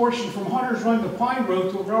leased the portion from Hunter's Run to Pine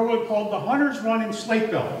Grove to a railroad called the Hunter's Run in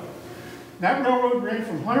Slateville. That railroad ran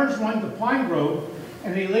from Hunter's Run to Pine Grove,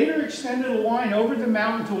 and they later extended a line over the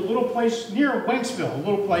mountain to a little place near Wentzville, a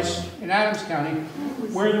little place in Adams County,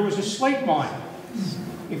 where there was a slate mine.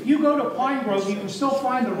 If you go to Pine Grove, you can still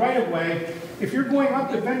find the right-of-way. If you're going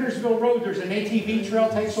up the Vendersville Road, there's an ATV trail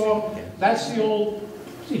takes off. That's the old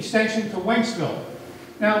extension to Wentzville.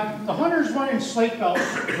 Now, the Hunters Run in Slate Belt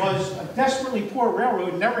was a desperately poor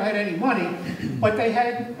railroad, never had any money, but they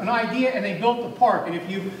had an idea and they built the park.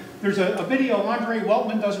 And there's a video, Andre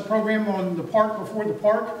Weltman does a program on the park before the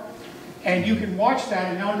park, and you can watch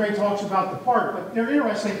that, and Andre talks about the park. But they're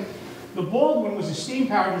interesting. The Baldwin was a steam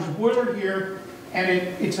powered, there's a boiler here, and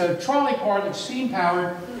it's a trolley car that's steam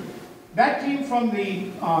powered. That came from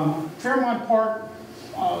the Fairmont Park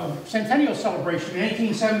Centennial Celebration in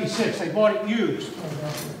 1876. They bought it used.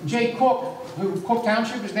 Jay Cook, who Cook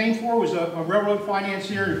Township is named for, was a railroad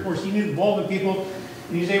financier. And of course, he knew the Baldwin people,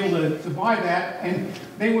 and he was able to buy that. And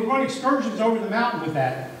they would run excursions over the mountain with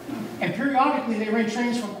that. And periodically, they ran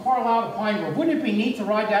trains from Carlisle to Pine Grove. Wouldn't it be neat to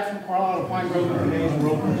ride that from Carlisle to Pine Grove in today's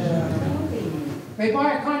world? They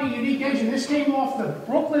buy a kind of unique engine. This came off the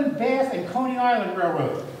Brooklyn, Bath, and Coney Island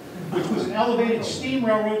Railroad, which was an elevated steam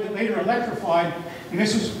railroad that later electrified. And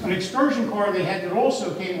this was an excursion car they had that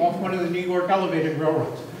also came off one of the New York elevated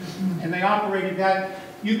railroads. And they operated that.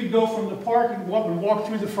 You could go from the park and go up and walk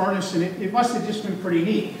through the furnace, and it must have just been pretty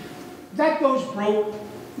neat. That goes broke.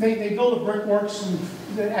 They build a brickworks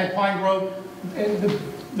at Pine Grove.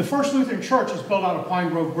 The first Lutheran church is built out of Pine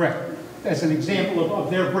Grove brick as an example of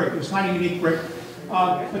their brick. It's not a unique brick.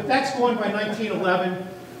 But that's going by 1911.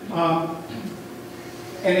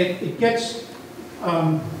 And it gets,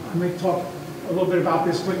 I may talk a little bit about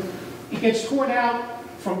this, but it gets torn out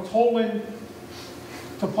from Toland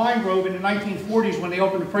to Pine Grove in the 1940s when they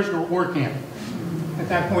opened the prisoner of war camp. At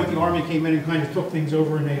that point, the Army came in and kind of took things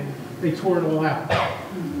over, and they tore it all out.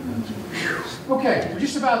 Okay, we're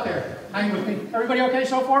just about there. Hang with me. Everybody okay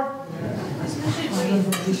so far?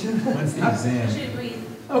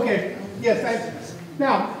 Okay, yeah, thanks.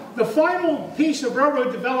 Now, the final piece of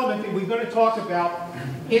railroad development that we're going to talk about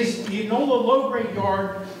is the Enola low-grade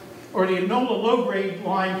yard, or the Enola low-grade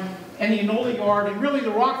line, and the Enola yard, and really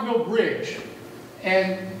the Rockville Bridge.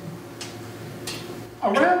 And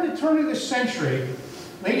around the turn of the century,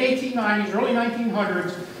 late 1890s, early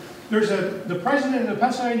 1900s, the president of the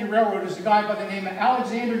Pennsylvania Railroad is a guy by the name of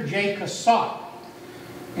Alexander J. Cassatt.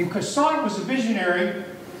 And Cassatt was a visionary,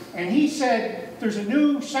 and he said, there's a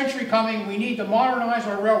new century coming, we need to modernize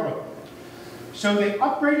our railroad. So they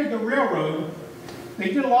upgraded the railroad.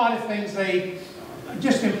 They did a lot of things. They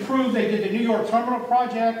just improved. They did the New York Terminal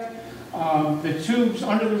Project, the tubes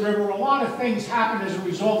under the river. A lot of things happened as a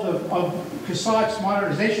result of Cassatt's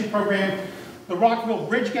modernization program. The Rockville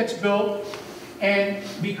Bridge gets built. And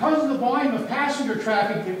because of the volume of passenger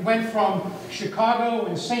traffic that went from Chicago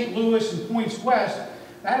and St. Louis and points west,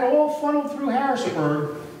 that all funneled through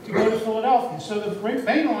Harrisburg to go to Philadelphia. So the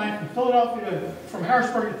main line from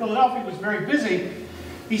Harrisburg to Philadelphia was very busy.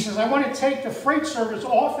 He says, I want to take the freight service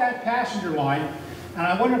off that passenger line, and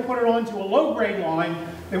I want to put it onto a low-grade line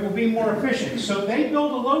that will be more efficient. So they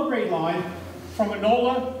built a low-grade line from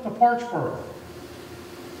Enola to Parchburg.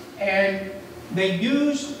 And they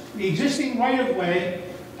used the existing right-of-way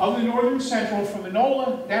of the Northern Central from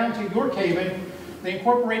Enola down to York Haven. They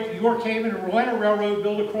incorporate the York Haven and Rowena Railroad,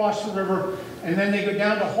 build across the river, and then they go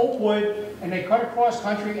down to Holtwood, and they cut across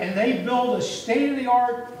country, and they build a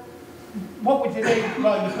state-of-the-art, what would today,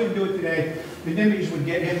 well, you couldn't do it today, the NIMBYs would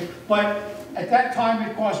get hit, but at that time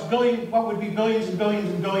it cost billions, what would be billions and billions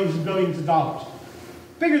and billions and billions of dollars.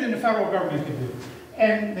 Bigger than the federal government could do.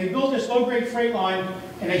 And they built this low-grade freight line,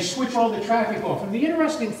 and they switch all the traffic off. And the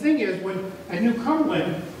interesting thing is, at New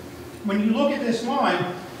Cumberland, when you look at this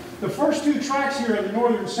line, the first two tracks here are the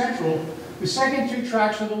Northern Central, the second two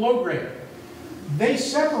tracks are the low-grade. They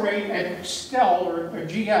separate at Stell, or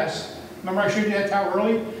GS, remember I showed you that tower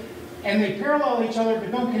earlier? And they parallel each other,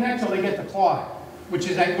 but don't connect till they get to Clyde, which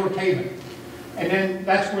is at York Haven. And then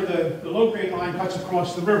that's where the low-grade line cuts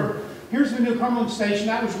across the river. Here's the New Cumberland station.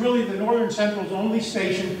 That was really the Northern Central's only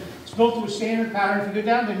station. It's built to a standard pattern. If you go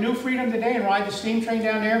down to New Freedom today and ride the steam train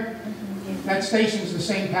down there, that station's the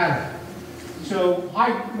same pattern. So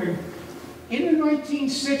in the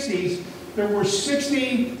 1960s, there were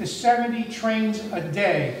 60 to 70 trains a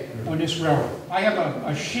day on this railroad. I have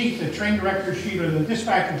a sheet, the train director's sheet, or the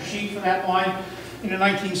dispatcher's sheet for that line in the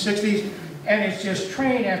 1960s, and it's just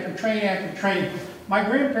train after train after train. My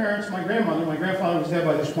grandparents, my grandfather was dead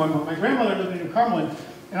by this point, but my grandmother lived in New Cumberland,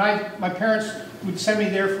 and my parents would send me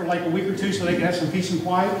there for like a week or two so they could have some peace and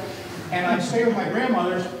quiet. And I'd stay with my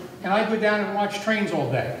grandmother's, and I'd go down and watch trains all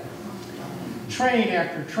day. Train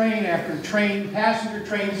after train after train, passenger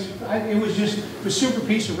trains. It was just a super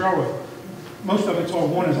piece of railroad. Most of it's all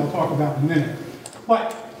one, as I'll talk about in a minute.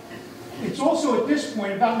 But it's also at this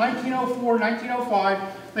point, about 1904,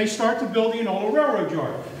 1905, they start to build the Enola Railroad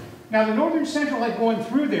Yard. Now, the Northern Central had gone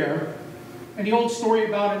through there And the old story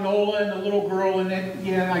about Enola and the little girl, and then,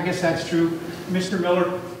 yeah, I guess that's true, Mr.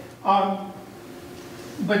 Miller.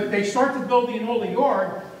 But they start to build the Enola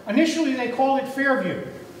yard. Initially, they called it Fairview.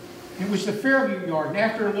 It was the Fairview yard, and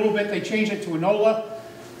after a little bit, they changed it to Enola.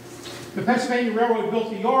 The Pennsylvania Railroad built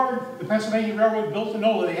the yard. The Pennsylvania Railroad built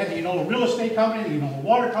Enola. They had the Enola Real Estate Company, the Enola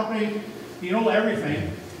Water Company, the Enola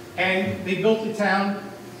everything, and they built the town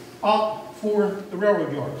up for the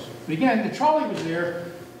railroad yards. But again, the trolley was there,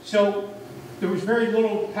 so there was very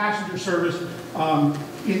little passenger service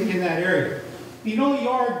in that area. The Enola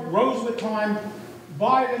yard rose with time.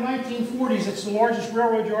 By the 1940s, it's the largest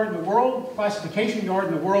railroad yard in the world, classification yard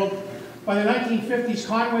in the world. By the 1950s,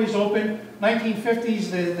 Conway's open. 1950s,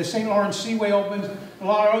 the St. Lawrence Seaway opens. A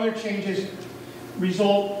lot of other changes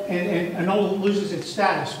result, and Enola loses its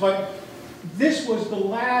status. But this was the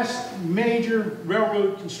last major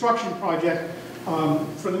railroad construction project,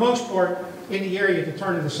 for the most part, in the area at the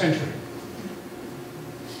turn of the century.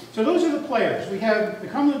 So those are the players. We have the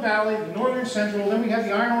Cumberland Valley, the Northern Central, then we have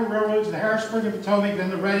the Iron Ore Railroads, the Harrisburg and Potomac, then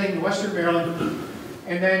the Reading, the Western Maryland,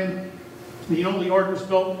 and then the Enola Yard was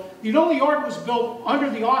built. The Enola Yard was built under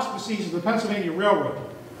the auspices of the Pennsylvania Railroad.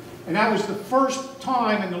 And that was the first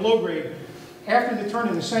time in the low grade, after the turn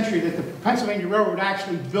of the century, that the Pennsylvania Railroad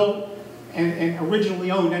actually built and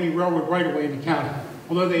originally owned any railroad right-of-way in the county.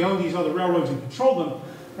 Although they owned these other railroads and controlled them,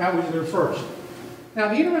 that was their first. Now,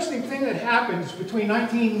 the interesting thing that happens in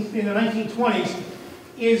the 1920s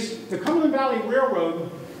is the Cumberland Valley Railroad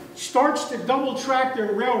starts to double track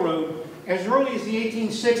their railroad as early as the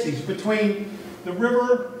 1860s between the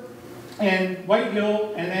river and White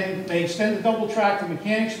Hill, and then they extend the double track to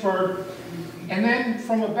Mechanicsburg. And then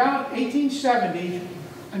from about 1870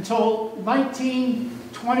 until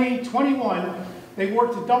 1920, 21, they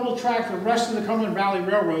worked to double track the rest of the Cumberland Valley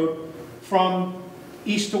Railroad from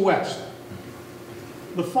east to west.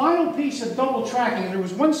 The final piece of double tracking, there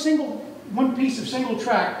was one piece of single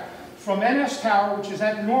track from NS Tower, which is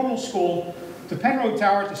at normal school, to Penroe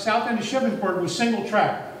Tower at the south end of Shippensburg was single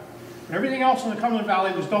track. But everything else in the Cumberland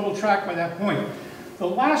Valley was double track by that point. The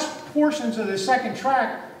last portions of the second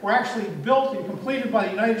track were actually built and completed by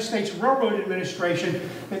the United States Railroad Administration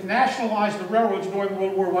that nationalized the railroads during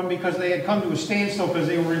World War I because they had come to a standstill because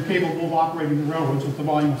they were incapable of operating the railroads with the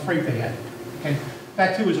volume of freight they had. Okay?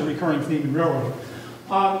 That too is a recurring theme in railroading.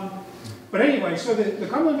 But anyway, so the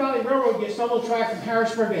Cumberland Valley Railroad gets double tracked from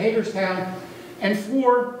Harrisburg to Hagerstown, and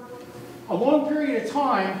for a long period of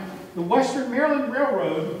time, the Western Maryland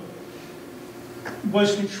Railroad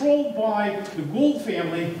was controlled by the Gould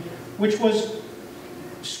family, which was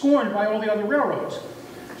scorned by all the other railroads.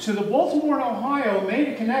 So the Baltimore and Ohio made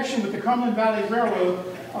a connection with the Cumberland Valley Railroad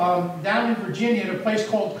down in Virginia at a place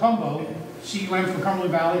called Cumbo, C-U-M for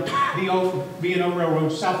Cumberland Valley, B-O for B&O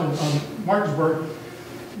Railroad, south of Martinsburg.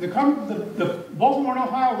 The Baltimore and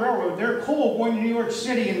Ohio Railroad, their coal going to New York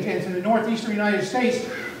City and to the northeastern United States,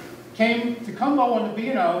 came to Cumbo on the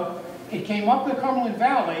B&O. It came up the Cumberland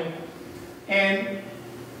Valley and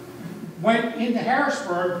went into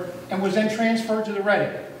Harrisburg and was then transferred to the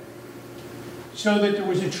Reading. So that there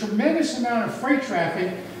was a tremendous amount of freight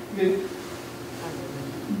traffic that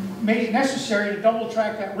made it necessary to double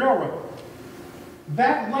track that railroad.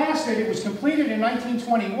 That lasted, it was completed in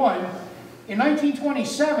 1921. In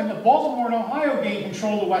 1927, the Baltimore and Ohio gained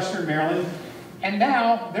control of Western Maryland, and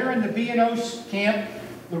now they're in the B&O camp.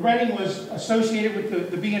 The Reading was associated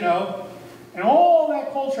with the B&O, and all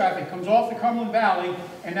that coal traffic comes off the Cumberland Valley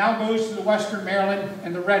and now goes to the Western Maryland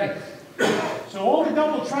and the Reading. So all the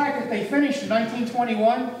double track that they finished in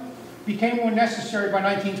 1921 became unnecessary by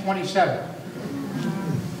 1927.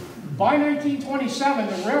 By 1927,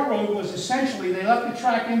 the railroad was essentially, they left the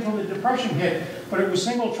track until the Depression hit, but it was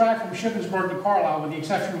single track from Shippensburg to Carlisle with the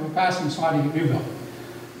exception of a passing siding at Newville.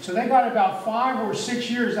 So they got about 5 or 6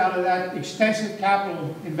 years out of that extensive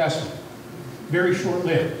capital investment. Very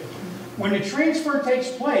short-lived. When the transfer takes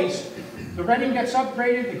place, the Reading gets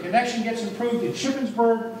upgraded, the connection gets improved at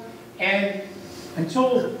Shippensburg, and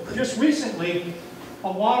until just recently, a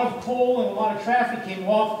lot of coal and a lot of traffic came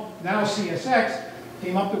off, now CSX,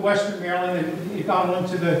 came up to Western Maryland, and it got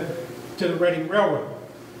onto the Reading Railroad.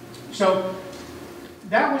 So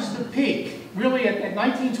that was the peak. Really, at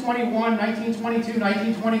 1921, 1922,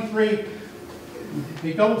 1923,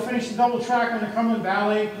 they finished the double track on the Cumberland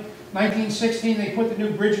Valley. 1916, they put the new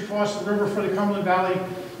bridge across the river for the Cumberland Valley.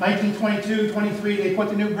 1922, 23, they put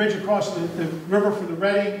the new bridge across the river for the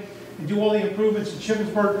Reading and do all the improvements at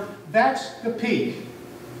Shippensburg. That's the peak.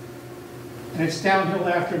 And it's downhill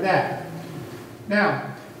after that.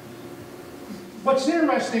 Now, what's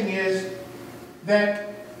interesting is that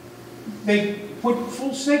they put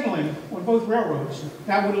full signaling on both railroads.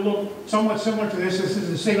 That would have looked somewhat similar to this. This is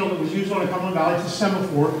the signal that was used on the Cumberland Valley. It's a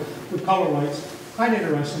semaphore with color lights. Kind of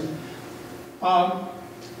interesting.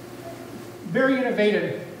 Very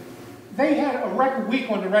innovative. They had a record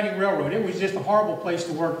week on the Reading Railroad. It was just a horrible place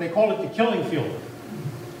to work. They called it the killing field.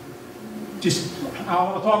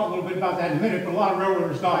 I'll talk a little bit about that in a minute, but a lot of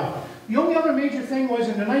railroaders died. The only other major thing was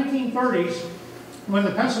in the 1930s, when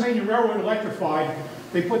the Pennsylvania Railroad electrified,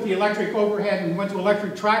 they put the electric overhead and went to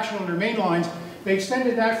electric traction on their main lines. They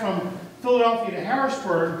extended that from Philadelphia to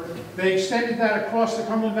Harrisburg. They extended that across the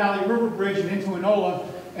Cumberland Valley River Bridge and into Enola,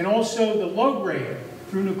 and also the low grade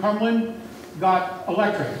through New Cumberland got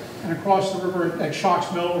electric and across the river at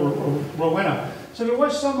Shocks Mill or Rowena. So there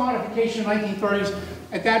was some modification in the 1930s.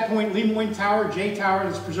 At that point, Lemoyne Tower, J Tower,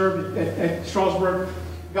 that's preserved at Strasburg,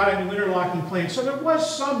 got a new interlocking plant. So there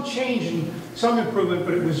was some change and some improvement,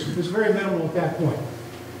 but it was very minimal at that point.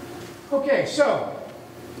 Okay, so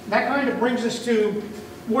that kind of brings us to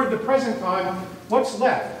toward the present time. What's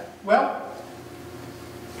left? Well,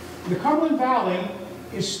 the Cumberland Valley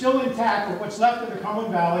is still intact, or what's left of the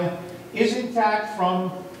Cumberland Valley is intact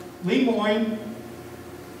from Lemoyne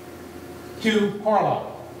to Carlisle.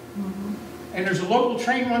 And there's a local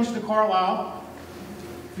train runs to Carlisle.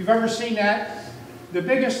 If you've ever seen that, the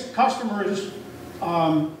biggest customer is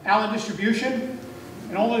Allen Distribution.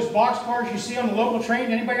 And all those boxcars you see on the local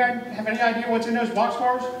train, anybody have any idea what's in those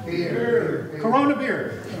boxcars? Beer. Corona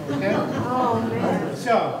beer. Okay? Oh, man.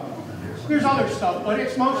 So, there's other stuff, but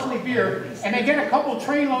it's mostly beer. And they get a couple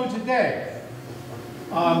train loads a day.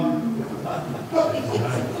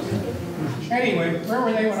 Anyway, where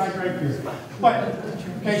were they when I drank beer? But,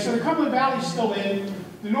 okay, so the Cumberland Valley's still in.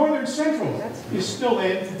 The Northern Central is still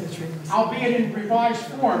in, albeit in revised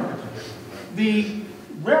form. The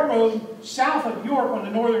railroad south of York on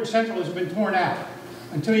the Northern Central has been torn out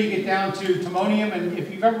until you get down to Timonium. And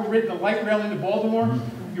if you've ever ridden the light rail into Baltimore,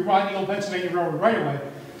 you ride the old Pennsylvania Railroad right away.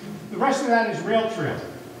 The rest of that is rail trail.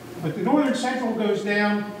 But the Northern Central goes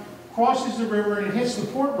down, crosses the river, and it hits the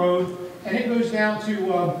Port Road, and it goes down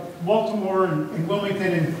to Baltimore and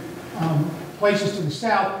Wilmington and places to the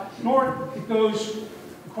south. North, it goes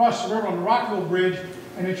across the river on the Rockville Bridge,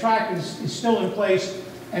 and the track is still in place,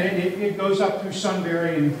 and it goes up through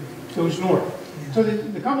Sunbury and goes north. So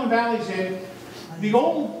the Cumberland Valley's in. The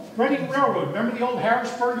old Reading Railroad, remember the old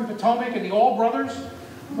Harrisburg and Potomac and the All Brothers?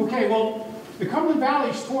 Okay, well, the Cumberland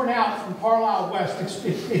Valley's torn out from Carlisle west.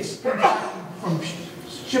 It's from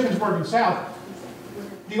Shippensburg and south.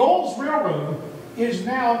 The Olds Railroad is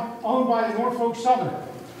now owned by the Norfolk Southern.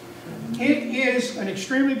 It is an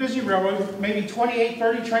extremely busy railroad, maybe 28,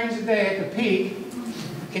 30 trains a day at the peak.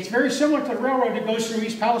 It's very similar to the railroad that goes through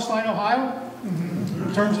East Palestine, Ohio,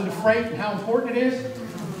 in terms of the freight and how important it is.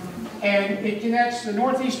 And it connects the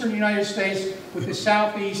northeastern United States with the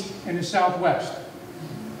southeast and the southwest.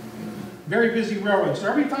 Very busy railroad. So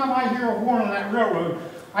every time I hear a horn on that railroad,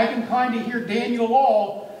 I can kind of hear Daniel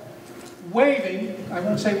Law waving, I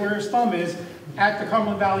won't say where his thumb is, at the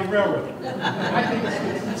Cumberland Valley Railroad. I think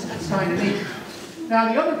it's kind of neat.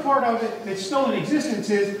 Now, the other part of it that's still in existence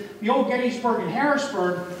is the old Gettysburg and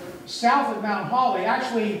Harrisburg, south of Mount Holly,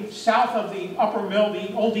 actually south of the upper mill,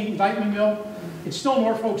 the old Eaton Dykeman Mill. It's still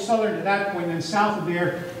Norfolk Southern at that point, and then south of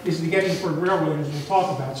there is the Gettysburg Railroad, as we'll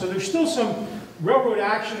talk about. So there's still some railroad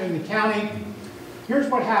action in the county. Here's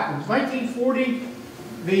what happens. 1940,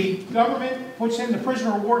 the government puts in the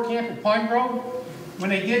prisoner of war camp at Pine Grove. When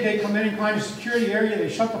they did, they come in and kind of secure the area. They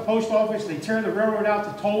shut the post office. They tear the railroad out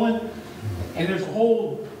to Toland. And there's a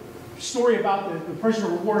whole story about the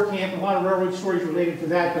prisoner of war camp, and a lot of railroad stories related to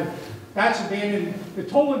that. But that's abandoned. The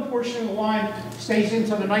Toland portion of the line stays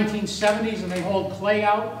until the 1970s, and they hauled clay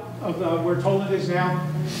out of where Toland is now.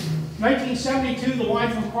 1972, the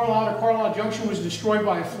line from Carlisle to Carlisle Junction was destroyed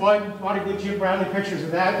by a flood. A lot of good Jim Brownlee pictures of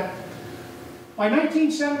that. By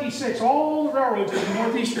 1976, all the railroads in the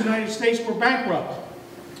northeastern United States were bankrupt.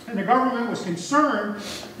 And the government was concerned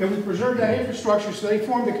that we preserve that infrastructure, so they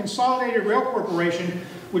formed the Consolidated Rail Corporation,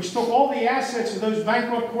 which took all the assets of those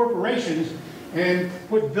bankrupt corporations and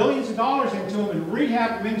put billions of dollars into them and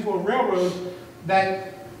rehabbed them into a railroad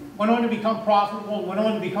that went on to become profitable, went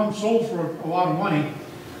on to become sold for a lot of money.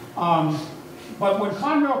 But when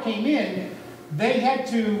Conrail came in, they had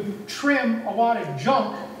to trim a lot of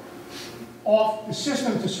junk off the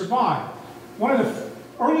system to survive. One of the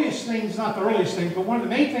earliest things, not the earliest thing, but one of the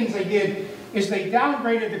main things they did is they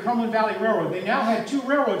downgraded the Cumberland Valley Railroad. They now had two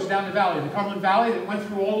railroads down the valley, the Cumberland Valley that went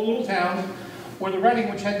through all the little towns, or the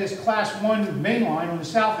Reading, which had this Class 1 main line on the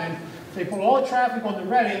south end. They put all the traffic on the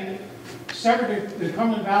Reading, severed the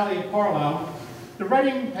Cumberland Valley at Carlisle. The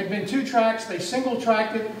Reading had been two tracks. They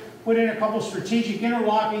single-tracked it. put in a couple strategic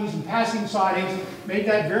interlockings and passing sidings, made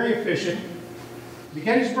that very efficient. The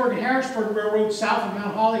Gettysburg and Harrisburg Railroad south of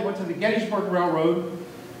Mount Holly went to the Gettysburg Railroad,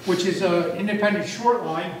 which is an independent short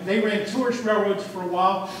line. They ran tourist railroads for a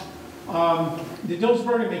while. The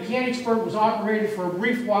Dillsburg and Mechanicsburg was operated for a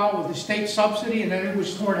brief while with the state subsidy, and then it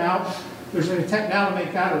was torn out. There's an attempt now to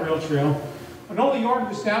make that a rail trail. Anola Yard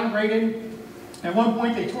was downgraded. At one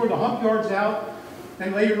point, they tore the hump yards out.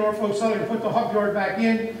 Then later, Norfolk Southern put the hump yard back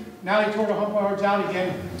in. Now they tore the hump yards out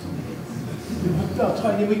again. I'll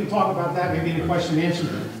tell you, we can talk about that maybe in a question and answer.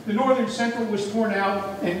 The Northern Central was torn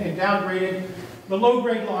out and downgraded. The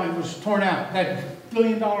low-grade line was torn out. That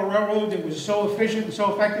billion-dollar railroad that was so efficient and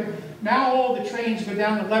so effective. Now all the trains go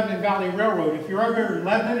down the Lebanon Valley Railroad. If you're ever in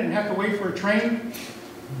Lebanon and have to wait for a train,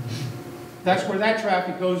 that's where that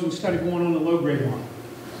traffic goes instead of going on the low-grade line.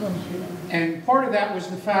 And part of that was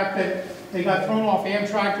the fact that they got thrown off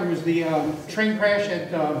Amtrak. There was the train crash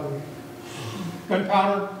at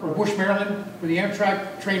Gunpowder or Bush, Maryland, where the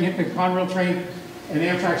Amtrak train hit the Conrail train, and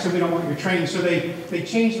Amtrak said, we don't want your train. So they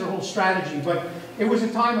changed their whole strategy. But it was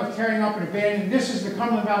a time of tearing up and abandoning. This is the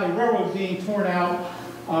Cumberland Valley Railroad being torn out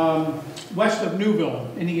west of Newville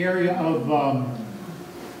in the area of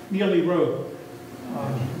Neely Road.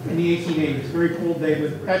 In the 1880s, very cold day,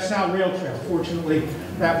 but that's now rail trail. Fortunately,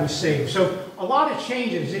 that was saved. So a lot of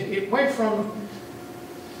changes. It went from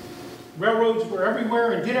railroads were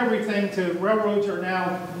everywhere and did everything to railroads are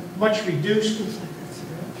now much reduced.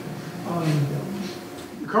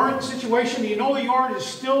 The current situation, the Anola Yard is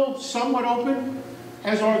still somewhat open,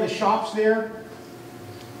 as are the shops there.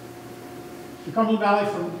 The Cumberland Valley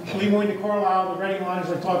from Lemoyne to Carlisle, the Reading line, as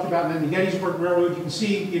I talked about, and then the Gettysburg Railroad. You can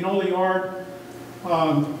see the Anola Yard.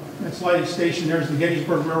 That's Lighting Station. There's the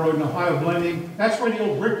Gettysburg Railroad and Ohio Blending. That's where the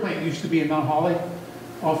old brick plant used to be in Mount Holly,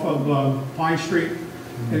 off of Pine Street.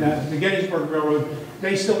 And the Gettysburg Railroad,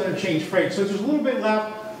 they still interchange freight. So there's a little bit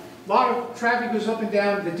left. A lot of traffic goes up and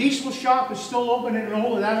down. The diesel shop is still open in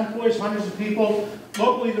Anola. That employs hundreds of people.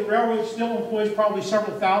 Locally, the railroad still employs probably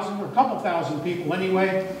several thousand, or a couple thousand people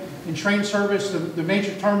anyway. In train service, the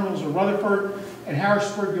major terminals are Rutherford and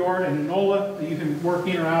Harrisburg Yard and Anola. That you can work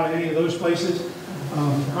in or out of any of those places.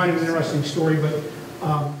 Kind of an interesting story, but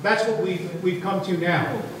that's what we've come to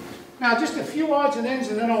now. Now, just a few odds and ends,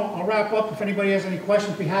 and then I'll wrap up. If anybody has any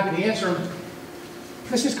questions, be happy to answer them.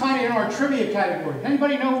 This is kind of in our trivia category.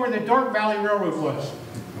 Anybody know where the Dark Valley Railroad was?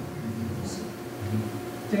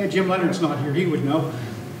 Yeah, Jim Leonard's not here. He would know.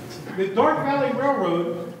 The Dark Valley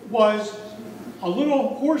Railroad was a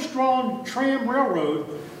little horse-drawn tram railroad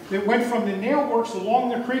that went from the nail works along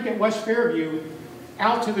the creek at West Fairview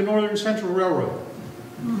out to the Northern Central Railroad.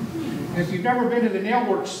 And if you've never been to the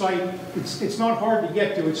nailworks site, it's not hard to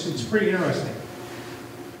get to. It's pretty interesting.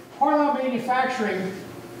 Carlisle Manufacturing,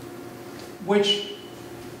 which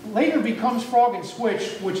later becomes Frog and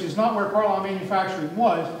Switch, which is not where Carlisle Manufacturing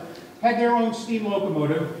was, had their own steam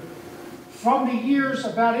locomotive. From the years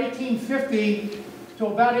about 1850 to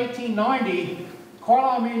about 1890,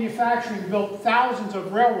 Carlisle Manufacturing built thousands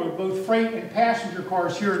of railroad, both freight and passenger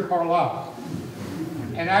cars here in Carlisle,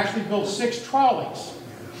 and actually built 6 trolleys.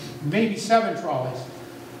 Maybe 7 trolleys.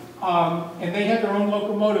 And they had their own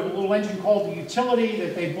locomotive, a little engine called the Utility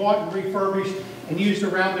that they bought and refurbished and used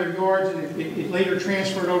around their yards, and it later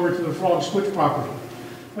transferred over to the Frog Switch property.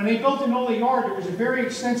 When they built Anola Yard, there was a very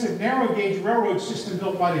extensive narrow gauge railroad system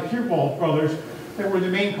built by the Kierbald brothers that were the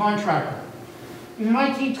main contractor. In the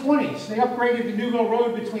 1920s, they upgraded the Newville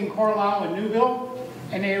Road between Carlisle and Newville,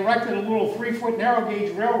 and they erected a little 3-foot narrow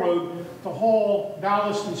gauge railroad to haul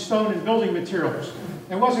ballast and stone and building materials.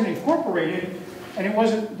 It wasn't incorporated, and it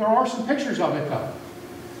wasn't, there are some pictures of it though.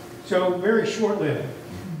 So very short-lived.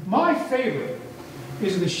 My favorite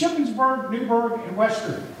is the Shippensburg, Newburgh, and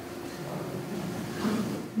Western.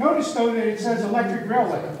 Notice though that it says electric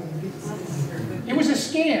railway. It was a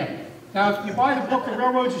scam. Now if you buy the book, The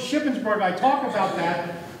Railroads of Shippensburg, I talk about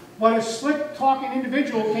that. But a slick-talking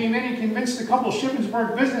individual came in and convinced a couple of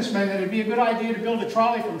Shippensburg businessmen that it'd be a good idea to build a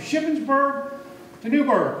trolley from Shippensburg to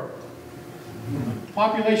Newburgh.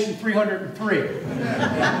 Population 303.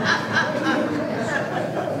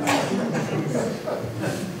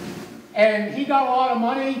 And he got a lot of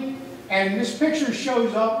money, and this picture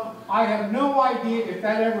shows up. I have no idea if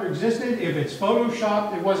that ever existed, if it's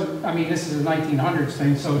photoshopped. It wasn't, I mean, this is a 1900s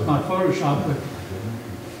thing, so it's not photoshopped, but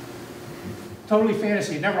totally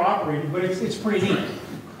fantasy. It never operated, but it's pretty neat.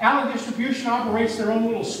 Allen Distribution operates their own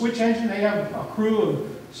little switch engine. They have a crew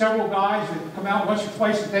of several guys that come out once or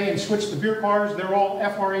twice a day and switch the beer cars. They're all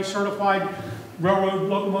FRA certified railroad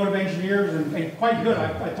locomotive engineers and quite good.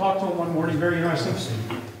 I talked to him one morning, very interesting.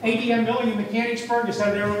 ADM Milling in Mechanicsburg has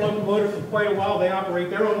had their own locomotive for quite a while. They operate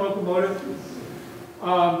their own locomotive.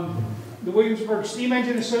 The Williamsburg Steam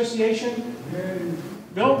Engine Association.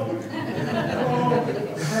 Bill?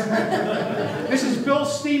 This is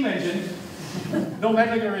Bill's steam engine. Bill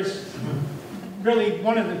Medlinger is really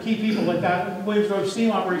one of the key people at that Williamsburg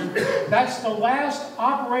steam operation. That's the last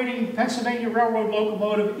operating Pennsylvania Railroad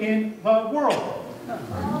locomotive in the world.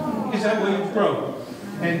 Is at Williamsburg.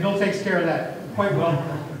 And Bill takes care of that quite well.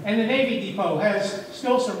 And the Navy Depot has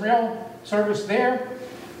still some rail service there.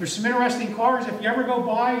 There's some interesting cars. If you ever go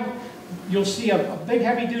by, you'll see a big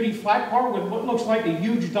heavy-duty flat car with what looks like a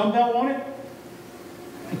huge dumbbell on it.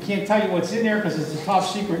 I can't tell you what's in there because it's a top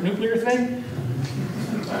secret nuclear thing.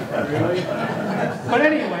 Really? But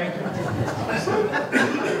anyway,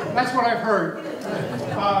 that's what I've heard.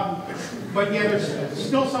 But yeah, there's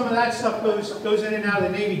still some of that stuff goes in and out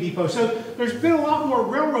of the Navy Depot. So there's been a lot more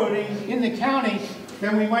railroading in the county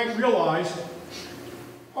than we might realize.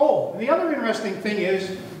 Oh, the other interesting thing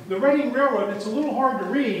is the Reading Railroad. It's a little hard to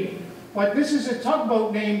read, but this is a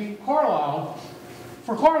tugboat named Carlisle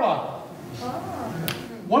for Carlisle.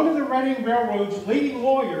 One of the Reading Railroad's leading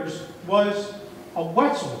lawyers was a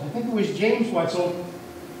Wetzel. I think it was James Wetzel,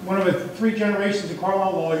 one of the 3 generations of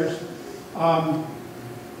Carlisle lawyers.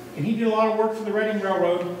 And he did a lot of work for the Reading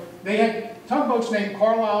Railroad. They had tugboats named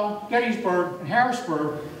Carlisle, Gettysburg, and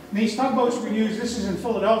Harrisburg. And these tugboats were used, this is in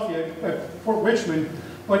Philadelphia, at Fort Richmond,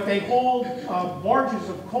 but they hauled barges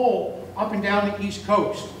of coal up and down the East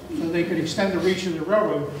Coast so they could extend the reach of the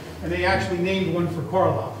railroad. And they actually named one for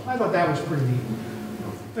Carlisle. I thought that was pretty neat.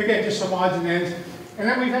 Again, just some odds and ends. And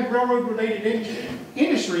then we've had railroad-related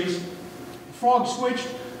industries. Frog switch.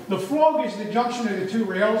 The frog is the junction of the 2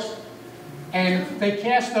 rails. And they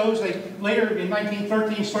cast those. They later, in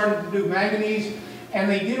 1913, started to do manganese. And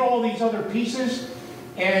they did all these other pieces.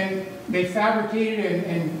 And they fabricated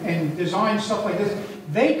and designed stuff like this.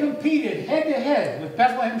 They competed head-to-head with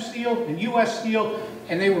Bethlehem Steel and U.S. Steel.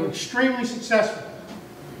 And they were extremely successful.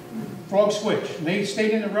 Frog switch. And they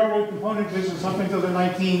stayed in the railroad component business up until the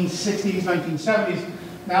 1960s, 1970s.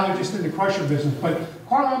 Now they're just in the crusher business. But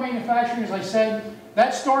Carlisle Manufacturing, as I said,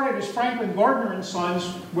 that started as Franklin Gardner and Sons,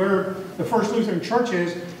 where the First Lutheran Church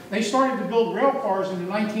is. They started to build rail cars in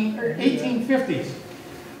the 1850s.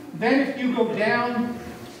 Then if you go down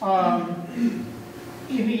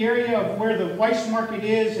in the area of where the Weiss Market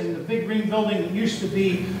is and the big green building that used to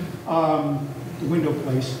be the window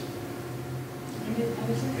place.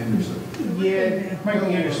 Anderson. Yeah, Michael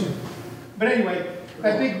Anderson. But anyway,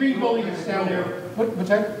 that big green building that's down there, what's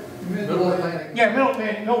that? Middle Atlantic. Yeah, Middle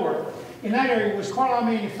Atlantic, Millwork. In that area was Carlisle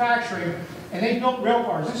Manufacturing, and they built rail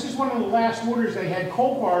cars. This is one of the last orders they had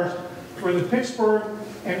coal cars for the Pittsburgh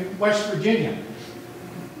and West Virginia.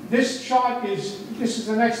 This shot is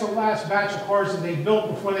the next to last batch of cars that they built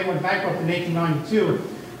before they went bankrupt in 1892.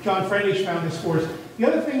 John Frelich found this for us. The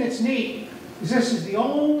other thing that's neat is this is the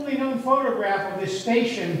only known photograph of this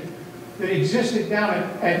station that existed down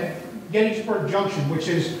at Gettysburg Junction, which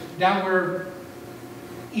is down where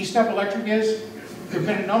East Step Electric is. There have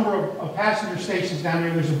been a number of passenger stations down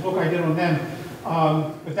there. There's a book I did on them.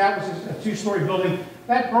 But that was a 2-story building.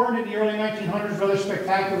 That burned in the early 1900s, rather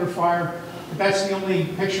spectacular fire. But that's the only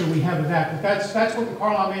picture we have of that. But that's what the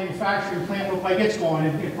Carlisle manufacturing plant looked like. It's gone.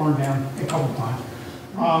 It burned down a couple of times,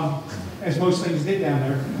 as most things did down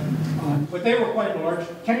there. But they were quite large.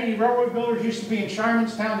 Kennedy Railroad Builders used to be in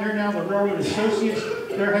Shiremanstown. They're now the Railroad Associates.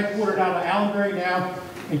 They're headquartered out of Allenbury now.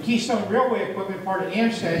 And Keystone Railway Equipment, part of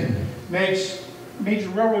Amstead, makes major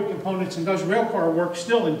railroad components and does railcar work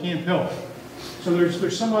still in Camp Hill. So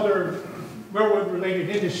there's some other railroad-related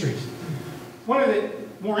industries. One of the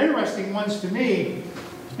more interesting ones to me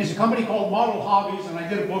is a company called Model Hobbies, and I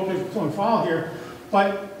did a book that's on file here.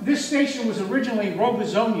 But this station was originally in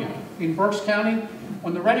Robezonia in Berks County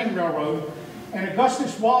on the Reading Railroad. And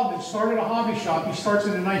Augustus Waldman started a hobby shop. He starts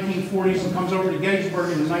in the 1940s and comes over to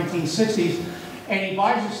Gettysburg in the 1960s. And he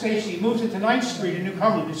buys the station. He moves it to 9th Street in New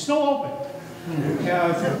Cumberland. It's still open.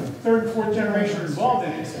 Third and fourth generation are involved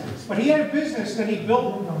in it. But he had a business that he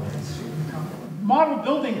built model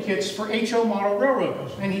building kits for HO model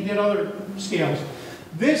railroads. And he did other scales.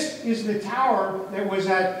 This is the tower that was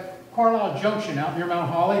at Carlisle Junction out near Mount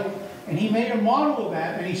Holly. And he made a model of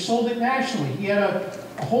that and he sold it nationally. He had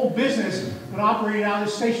a whole business that operated out of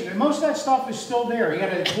the station. And most of that stuff is still there. He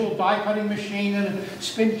had a little die cutting machine and a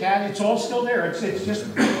spin cat. It's all still there. It's just,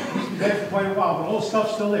 he's been dead for quite a while, but all the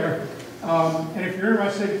stuff's still there. And if you're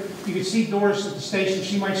interested, you can see Doris at the station.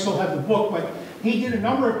 She might still have the book, but he did a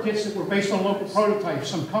number of kits that were based on local prototypes.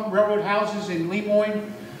 Some railroad houses in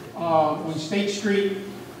Lemoyne, on State Street,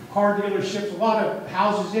 car dealerships, a lot of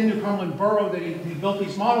houses in the Cumberland borough that he built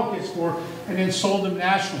these model kits for, and then sold them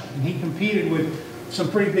nationally. And he competed with some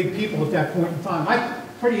pretty big people at that point in time.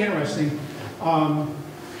 Pretty interesting.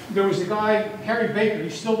 There was a guy, Harry Baker,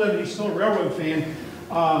 he's still living, he's still a railroad fan,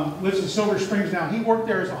 lives in Silver Springs now. He worked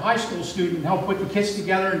there as a high school student and helped put the kits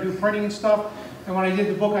together and do printing and stuff. And when I did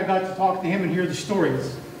the book, I got to talk to him and hear the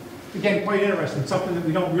stories. Again, quite interesting, something that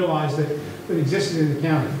we don't realize that existed in the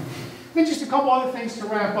county. Then just a couple other things to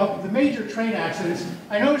wrap up. The major train accidents.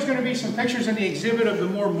 I know there's going to be some pictures in the exhibit of the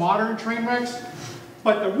more modern train wrecks,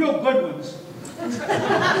 but the real good ones,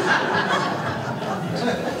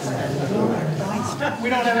 we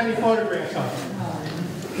don't have any photographs of.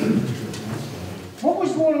 What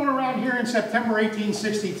was going on around here in September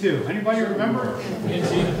 1862? Anybody remember?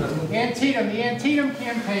 Antietam. The Antietam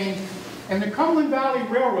campaign and the Cumberland Valley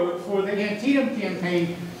Railroad for the Antietam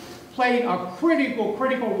campaign played a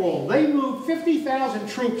critical role. They moved 50,000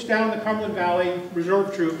 troops down the Cumberland Valley,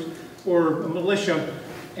 reserve troops, or militia,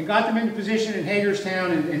 and got them into position in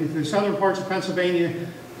Hagerstown and the southern parts of Pennsylvania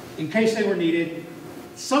in case they were needed.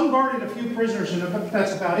 Some guarded a few prisoners, and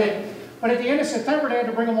that's about it. But at the end of September, they had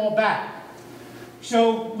to bring them all back.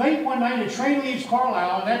 So late one night, a train leaves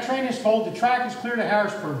Carlisle, and that train is told the track is clear to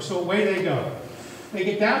Harrisburg, so away they go. They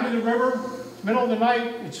get down to the river, middle of the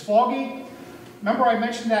night, it's foggy. Remember I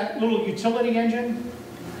mentioned that little utility engine?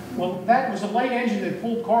 Well, that was a light engine that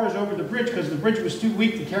pulled cars over the bridge because the bridge was too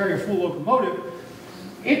weak to carry a full locomotive.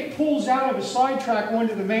 It pulls out of a side track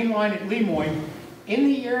onto the main line at Lemoyne in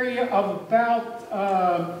the area of about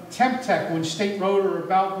Temptech on State Road, or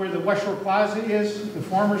about where the West Shore Plaza is, the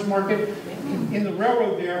farmer's market, in the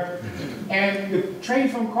railroad there. And the train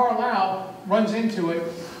from Carlisle runs into it.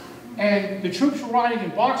 And the troops were riding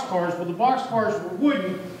in boxcars. Well, the boxcars were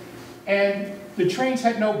wooden, and the trains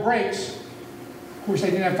had no brakes. Of course,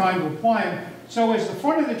 they didn't have time to apply them. So as the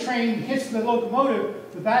front of the train hits the locomotive,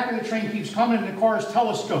 the back of the train keeps coming, and the cars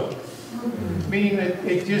telescope, meaning that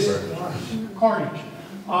it just carnage.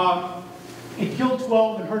 It killed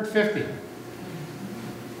 12 and hurt 50.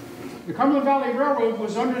 The Cumberland Valley Railroad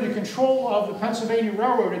was under the control of the Pennsylvania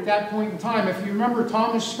Railroad at that point in time. If you remember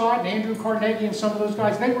Thomas Scott and Andrew Carnegie and some of those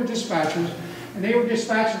guys, they were dispatchers, and they were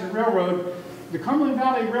dispatching the railroad. The Cumberland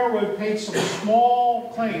Valley Railroad paid some small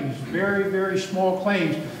claims, very small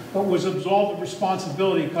claims, but was absolved of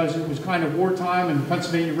responsibility because it was kind of wartime, and the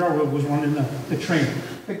Pennsylvania Railroad was running the train.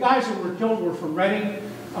 The guys that were killed were from Reading.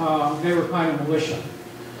 They were kind of militia.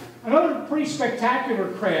 Another pretty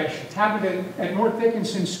spectacular crash happened at North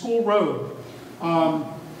Dickinson School Road.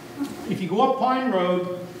 If you go up Pine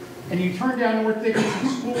Road and you turn down North Dickinson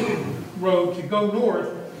School Road to go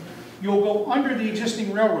north, you'll go under the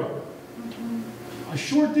existing railroad. A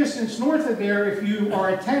short distance north of there, if you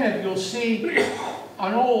are attentive, you'll see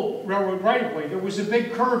an old railroad right-of-way. There was a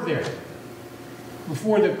big curve there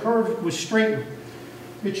before the curve was straightened.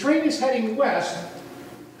 The train is heading west.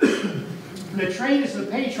 The train is the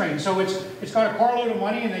pay train, so it's got a carload of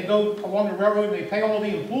money, and they go along the railroad and they pay all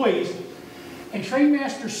the employees. And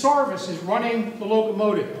Trainmaster Sarvis is running the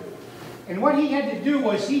locomotive. And what he had to do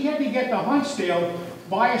was he had to get to Huntsdale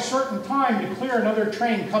by a certain time to clear another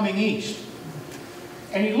train coming east.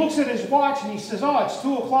 And he looks at his watch and he says, "Oh, it's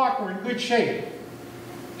 2 o'clock, we're in good shape."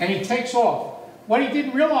 And he takes off. What he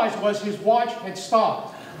didn't realize was his watch had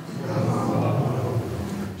stopped.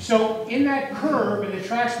 So in that curve, and the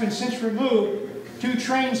track's been since removed, 2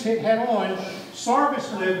 trains hit head-on.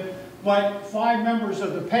 Sarvis lived, but 5 members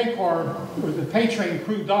of the pay car, or the pay train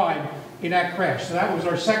crew, died in that crash. So that was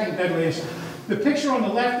our second deadliest. The picture on the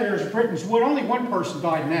left there is Britain's Wood. Only 1 person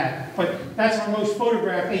died in that, but that's our most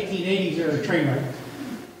photographed 1880s era train wreck.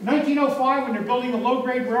 In 1905, when they're building the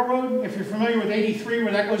low-grade railroad, if you're familiar with 83,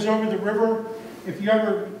 where that goes over the river, if you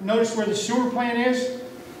ever notice where the sewer plant is,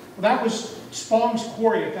 well, that was Spong's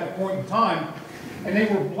Quarry at that point in time, and they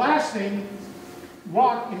were blasting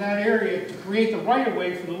rock in that area to create the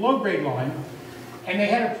right-of-way for the low-grade line, and they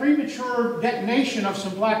had a premature detonation of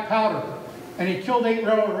some black powder, and it killed 8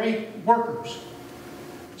 workers,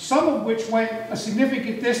 some of which went a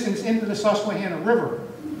significant distance into the Susquehanna River,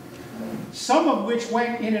 some of which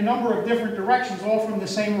went in a number of different directions, all from the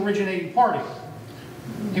same originating party.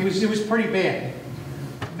 It was pretty bad.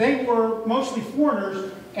 They were mostly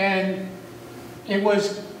foreigners, and it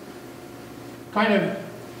was kind of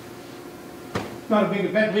not a big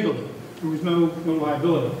event legally. There was no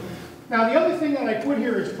liability. Now, the other thing that I put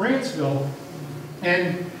here is Brantsville,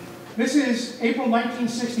 and this is April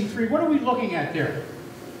 1963. What are we looking at there?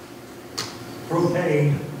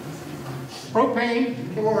 Propane.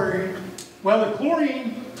 Propane. Chlorine. Well, the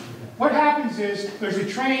chlorine, what happens is there's a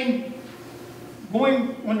train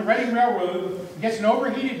going on the Reading Railroad, gets an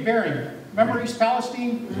overheated bearing. Remember East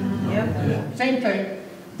Palestine? Yep. Same thing,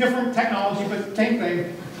 different technology, but same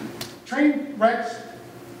thing. Train wrecks,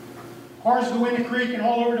 cars go in the creek and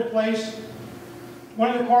all over the place. One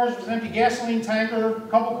of the cars was an empty gasoline tanker, a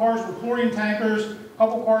couple cars were chlorine tankers, a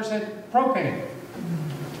couple cars had propane.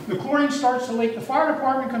 The chlorine starts to leak, the fire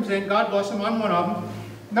department comes in, God bless them, I'm one of them.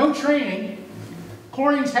 No training,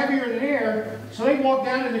 chlorine's heavier than air, so they walk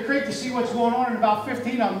down to the creek to see what's going on, and about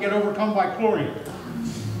 15 of them get overcome by chlorine.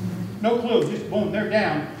 No clue, just boom, they're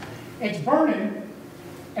down. It's burning,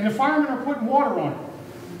 and the firemen are putting water on it.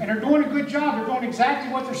 And they're doing a good job, they're doing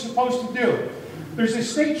exactly what they're supposed to do. There's a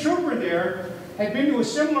state trooper there, had been to a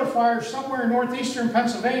similar fire somewhere in northeastern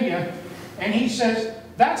Pennsylvania, and he says,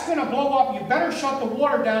 that's going to blow up, you better shut the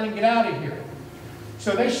water down and get out of here.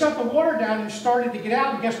 So they shut the water down and started to get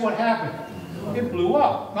out, and guess what happened? It blew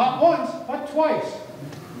up. Not once, but twice.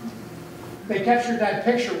 They captured that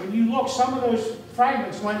picture. When you look, some of those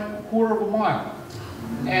fragments went a quarter of a mile.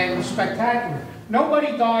 And it was spectacular.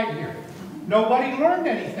 Nobody died here. Nobody learned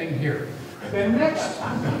anything here. The next,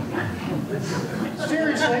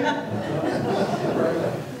 seriously,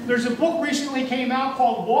 there's a book recently came out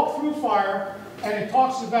called Walk Through Fire, and it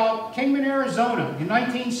talks about Kingman, Arizona in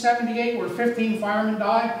 1978, where 15 firemen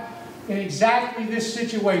died in exactly this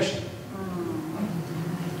situation.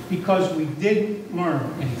 Because we didn't learn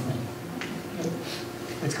anything.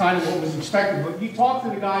 It's kind of what was expected. But you talk to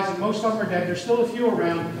the guys, and most of them are dead. There's still a few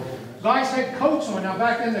around. Guys had coats on. Now,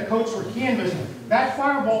 back then, the coats were canvas. That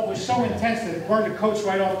fireball was so intense that it burned the coats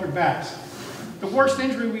right off their backs. The worst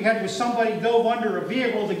injury we had was somebody dove under a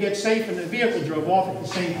vehicle to get safe, and the vehicle drove off at the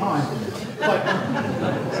same time. But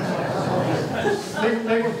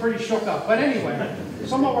they were pretty shook up. But anyway,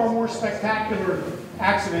 some of our more spectacular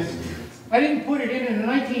accidents. I didn't put it in the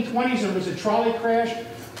 1920s, there was a trolley crash.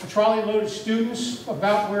 A trolley loaded students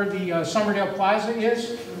about where the Somerdale Plaza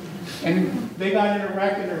is. And they got in a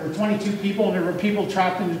wreck, and there were 22 people, and there were people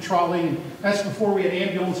trapped in the trolley. And that's before we had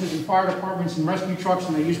ambulances and fire departments and rescue trucks,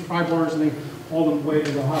 and they used pry bars and they hauled them away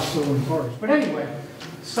to the hospital in cars. But anyway,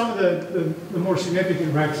 some of the more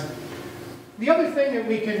significant wrecks. The other thing that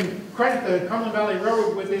we can credit the Cumberland Valley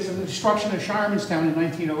Railroad with is the destruction of Shiremanstown in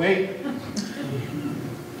 1908.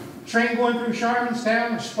 Train going through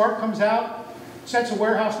Shiremanstown, a spark comes out, sets a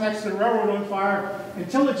warehouse next to the railroad on fire.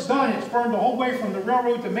 Until it's done, it's burned the whole way from the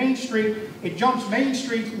railroad to Main Street. It jumps Main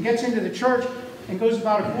Street and gets into the church and goes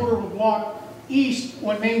about a quarter of a block east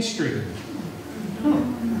on Main Street.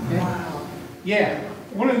 Wow. Yeah.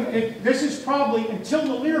 This is probably, until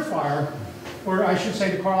the Lear fire, or I should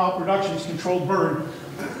say the Carlisle Productions controlled burn,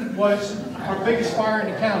 was our biggest fire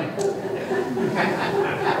in the county.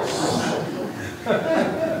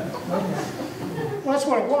 Well, that's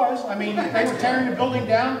what it was. I mean, they were tearing the building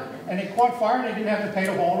down, and it caught fire, and they didn't have to pay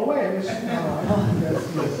to haul it away. It was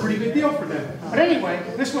a pretty good deal for them. But anyway,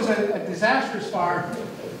 this was a disastrous fire.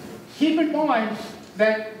 Keep in mind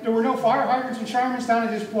that there were no fire hydrants in Shiremanstown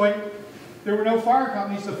at this point. There were no fire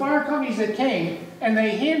companies. The fire companies that came, and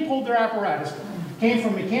they hand-pulled their apparatus, came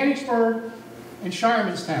from Mechanicsburg and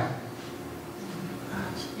Shiremanstown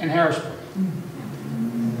and Harrisburg.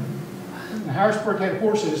 Now, Harrisburg had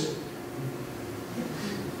horses.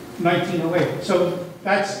 1908. So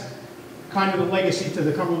that's kind of the legacy to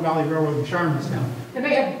the Cumberland Valley Railroad in Shiremanstown. And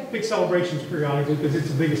they have big celebrations periodically because it's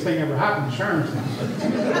the biggest thing ever happened in Shiremanstown.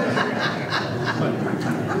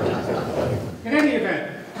 In any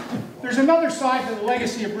event, there's another side to the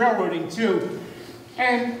legacy of railroading too.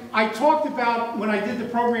 And I talked about, when I did the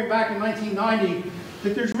program back in 1990,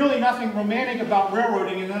 that there's really nothing romantic about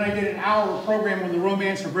railroading, and then I did an hour program on the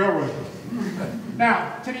romance of railroading.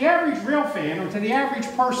 Now, to the average rail fan, or to the average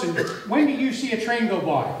person, when do you see a train go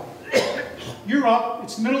by? You're up,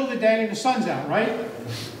 it's the middle of the day, and the sun's out, right?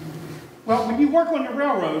 Well, when you work on the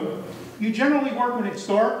railroad, you generally work when it's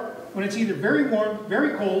dark, when it's either very warm,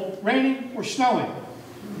 very cold, raining, or snowing.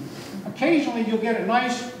 Occasionally, you'll get a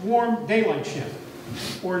nice, warm daylight shift,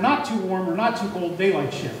 or not too warm or not too cold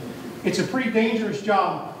daylight shift. It's a pretty dangerous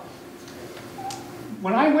job.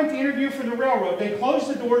 When I went to interview for the railroad, they closed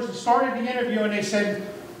the doors and started the interview, and they said,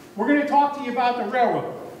 we're going to talk to you about the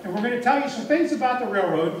railroad, and we're going to tell you some things about the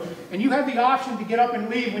railroad, and you have the option to get up and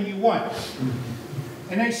leave when you want.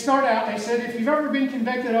 And they start out, they said, if you've ever been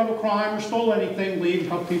convicted of a crime or stole anything, leave. A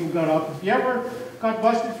couple people got up. If you ever got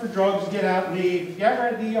busted for drugs, get out, leave. If you ever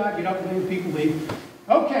had DI, get up and leave. People leave.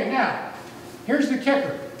 Okay, now, here's the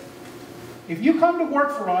kicker. If you come to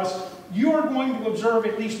work for us, you are going to observe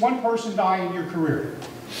at least one person die in your career.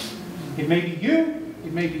 It may be you,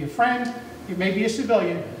 it may be a friend, it may be a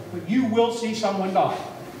civilian, but you will see someone die.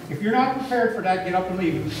 If you're not prepared for that, get up and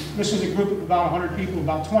leave. This was a group of about 100 people,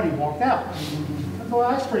 about 20 walked out. I thought,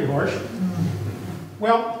 well, that's pretty harsh.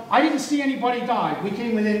 Well, I didn't see anybody die. We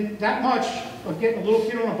came within that much of getting a little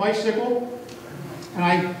kid on a bicycle,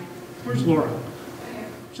 and where's Laura?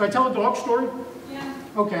 Should I tell a dog story? Yeah.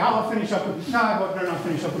 Okay, I'll finish up with, no, I better not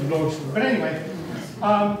finish up with the dog story. But anyway,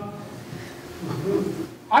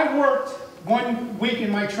 I worked 1 week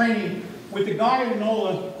in my training with a guy in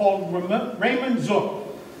NOLA called Raymond Zook.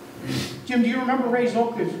 Jim, do you remember Ray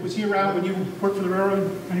Zook? Was he around when you worked for the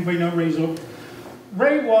railroad? Anybody know Ray Zook?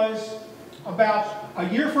 Ray was about a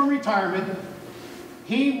year from retirement.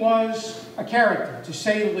 He was a character, to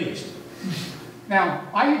say the least. Now,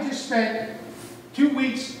 I had just spent 2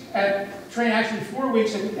 weeks actually 4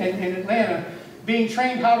 weeks in Atlanta, being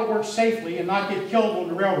trained how to work safely and not get killed on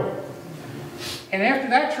the railroad. And after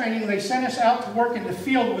that training, they sent us out to work in the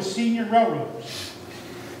field with senior railroaders.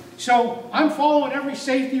 So I'm following every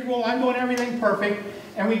safety rule, I'm doing everything perfect,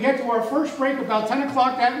 and we get to our first break about 10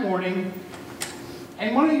 o'clock that morning,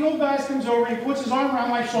 and one of the old guys comes over and he puts his arm around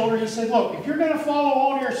my shoulder and he said, look, if you're going to follow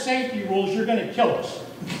all your safety rules, you're going to kill us.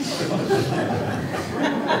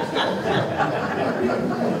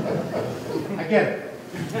 I get it.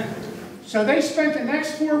 So they spent the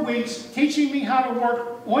next 4 weeks teaching me how to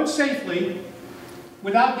work unsafely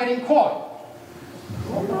without getting caught.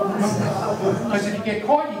 Because if you get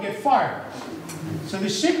caught, you get fired. So the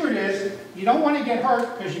secret is, you don't want to get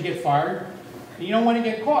hurt because you get fired. And you don't want to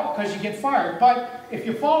get caught because you get fired. But if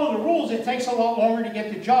you follow the rules, it takes a lot longer to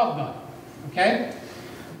get the job done. Okay?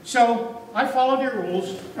 So I followed their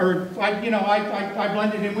rules, or I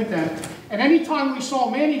blended in with them. And anytime we saw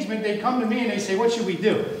management, they'd come to me and they'd say, what should we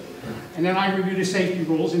do? And then I reviewed the safety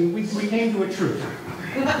rules, and we came to a truth.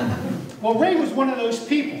 Well, Ray was one of those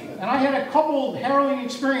people, and I had a couple harrowing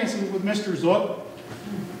experiences with Mr. Zook.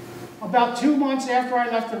 About 2 months after I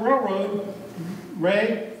left the railroad,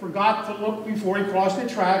 Ray forgot to look before he crossed the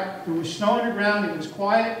track. There was snow on the ground, it was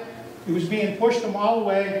quiet, it was being pushed a mile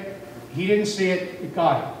away. He didn't see it, it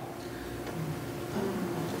got him.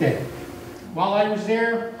 Dead. While I was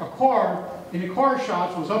there, a car in the car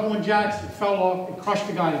shops was up on jacks that fell off and crushed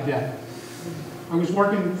the guy to death. I was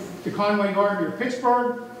working the Conway Yard near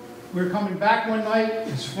Pittsburgh. We were coming back one night.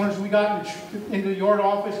 As soon as we got into the yard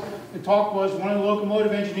office, the talk was one of the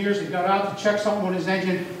locomotive engineers had got out to check something on his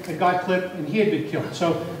engine that got clipped, and he had been killed.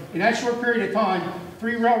 So in that short period of time,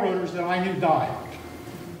 3 railroaders that I knew died.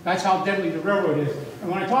 That's how deadly the railroad is. And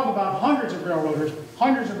when I talk about hundreds of railroaders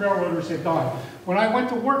have died. When I went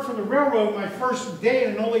to work for the railroad, my first day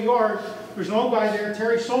in NOLA Yard, there's an old guy there,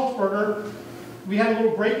 Terry Salzberger. We had a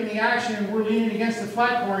little break in the action, and we're leaning against the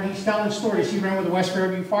flat car, and he's telling stories. He ran with the West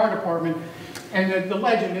Fairview Fire Department. And the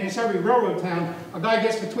legend, and it's every railroad town, a guy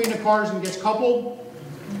gets between the cars and gets coupled,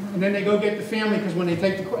 and then they go get the family, because when they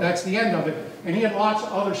take the car, that's the end of it. And he had lots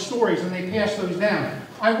of other stories, and they passed those down.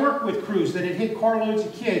 I worked with crews that had hit carloads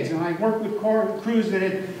of kids, and I worked with crews that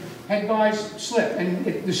had guys slip. And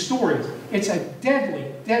the stories, it's a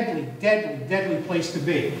deadly, deadly, deadly, deadly place to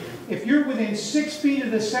be. If you're within 6 feet of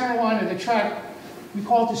the center line of the track, we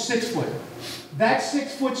call it the 6 foot. That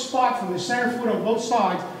 6 foot spot from the center foot on both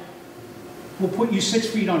sides will put you 6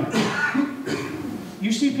 feet under.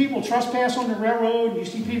 You see people trespass on the railroad, you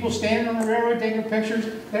see people standing on the railroad taking pictures,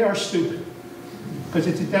 they are stupid. Because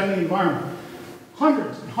it's a deadly environment.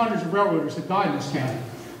 Hundreds and hundreds of railroaders have died in this county.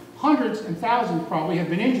 Hundreds and thousands probably have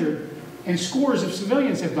been injured, and scores of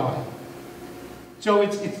civilians have died. So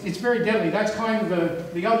it's very deadly. That's kind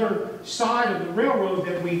of the other side of the railroad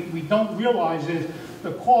that we don't realize is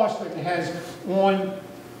the cost that it has on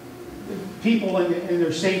people and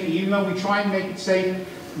their safety. Even though we try and make it safe,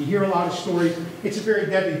 you hear a lot of stories, it's a very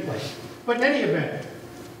deadly place. But in any event,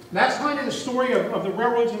 that's kind of the story of the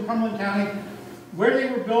railroads in Cumberland County, where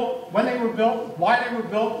they were built, when they were built, why they were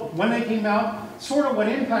built, when they came out, sort of what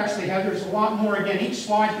impacts they had. There's a lot more. Again, each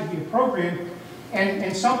slide could be a program.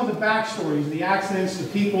 And some of the backstories, the accidents, the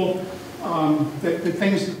people, the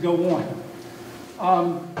things that go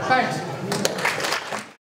on. Thanks.